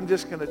 And I'm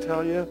just going to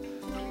tell you,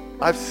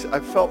 I've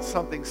felt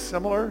something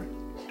similar,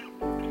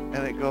 and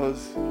it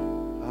goes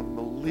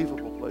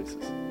unbelievable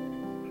places.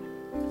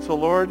 So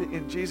Lord,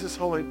 in Jesus'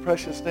 holy and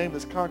precious name,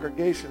 this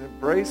congregation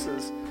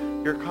embraces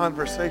your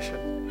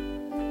conversation.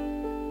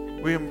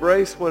 We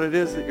embrace what it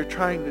is that you're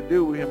trying to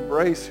do. We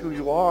embrace who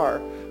you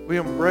are. We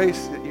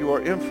embrace that you are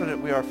infinite.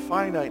 We are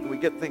finite. And we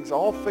get things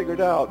all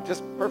figured out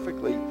just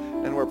perfectly.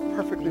 And we're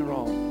perfectly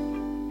wrong.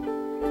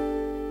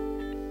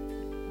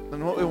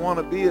 And what we want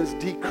to be is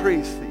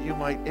decrease that you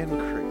might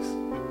increase.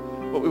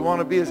 What we want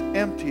to be is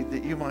empty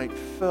that you might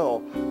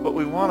fill. What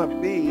we want to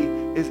be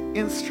is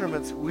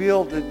instruments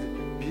wielded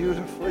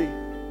beautifully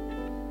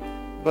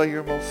by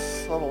your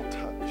most subtle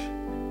touch.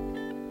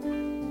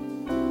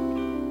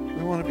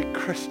 We want to be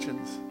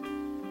Christians,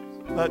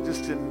 not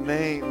just in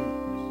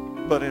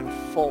name, but in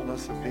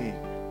fullness of being.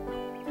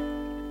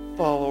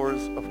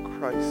 Followers of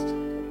Christ,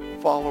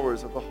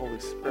 followers of the Holy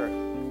Spirit,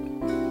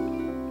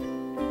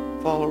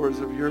 followers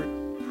of your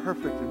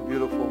perfect and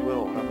beautiful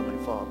will, Heavenly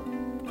Father.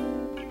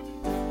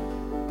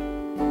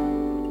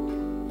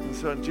 And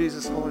so in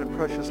Jesus' holy and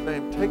precious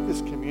name, take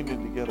this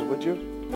communion together, would you?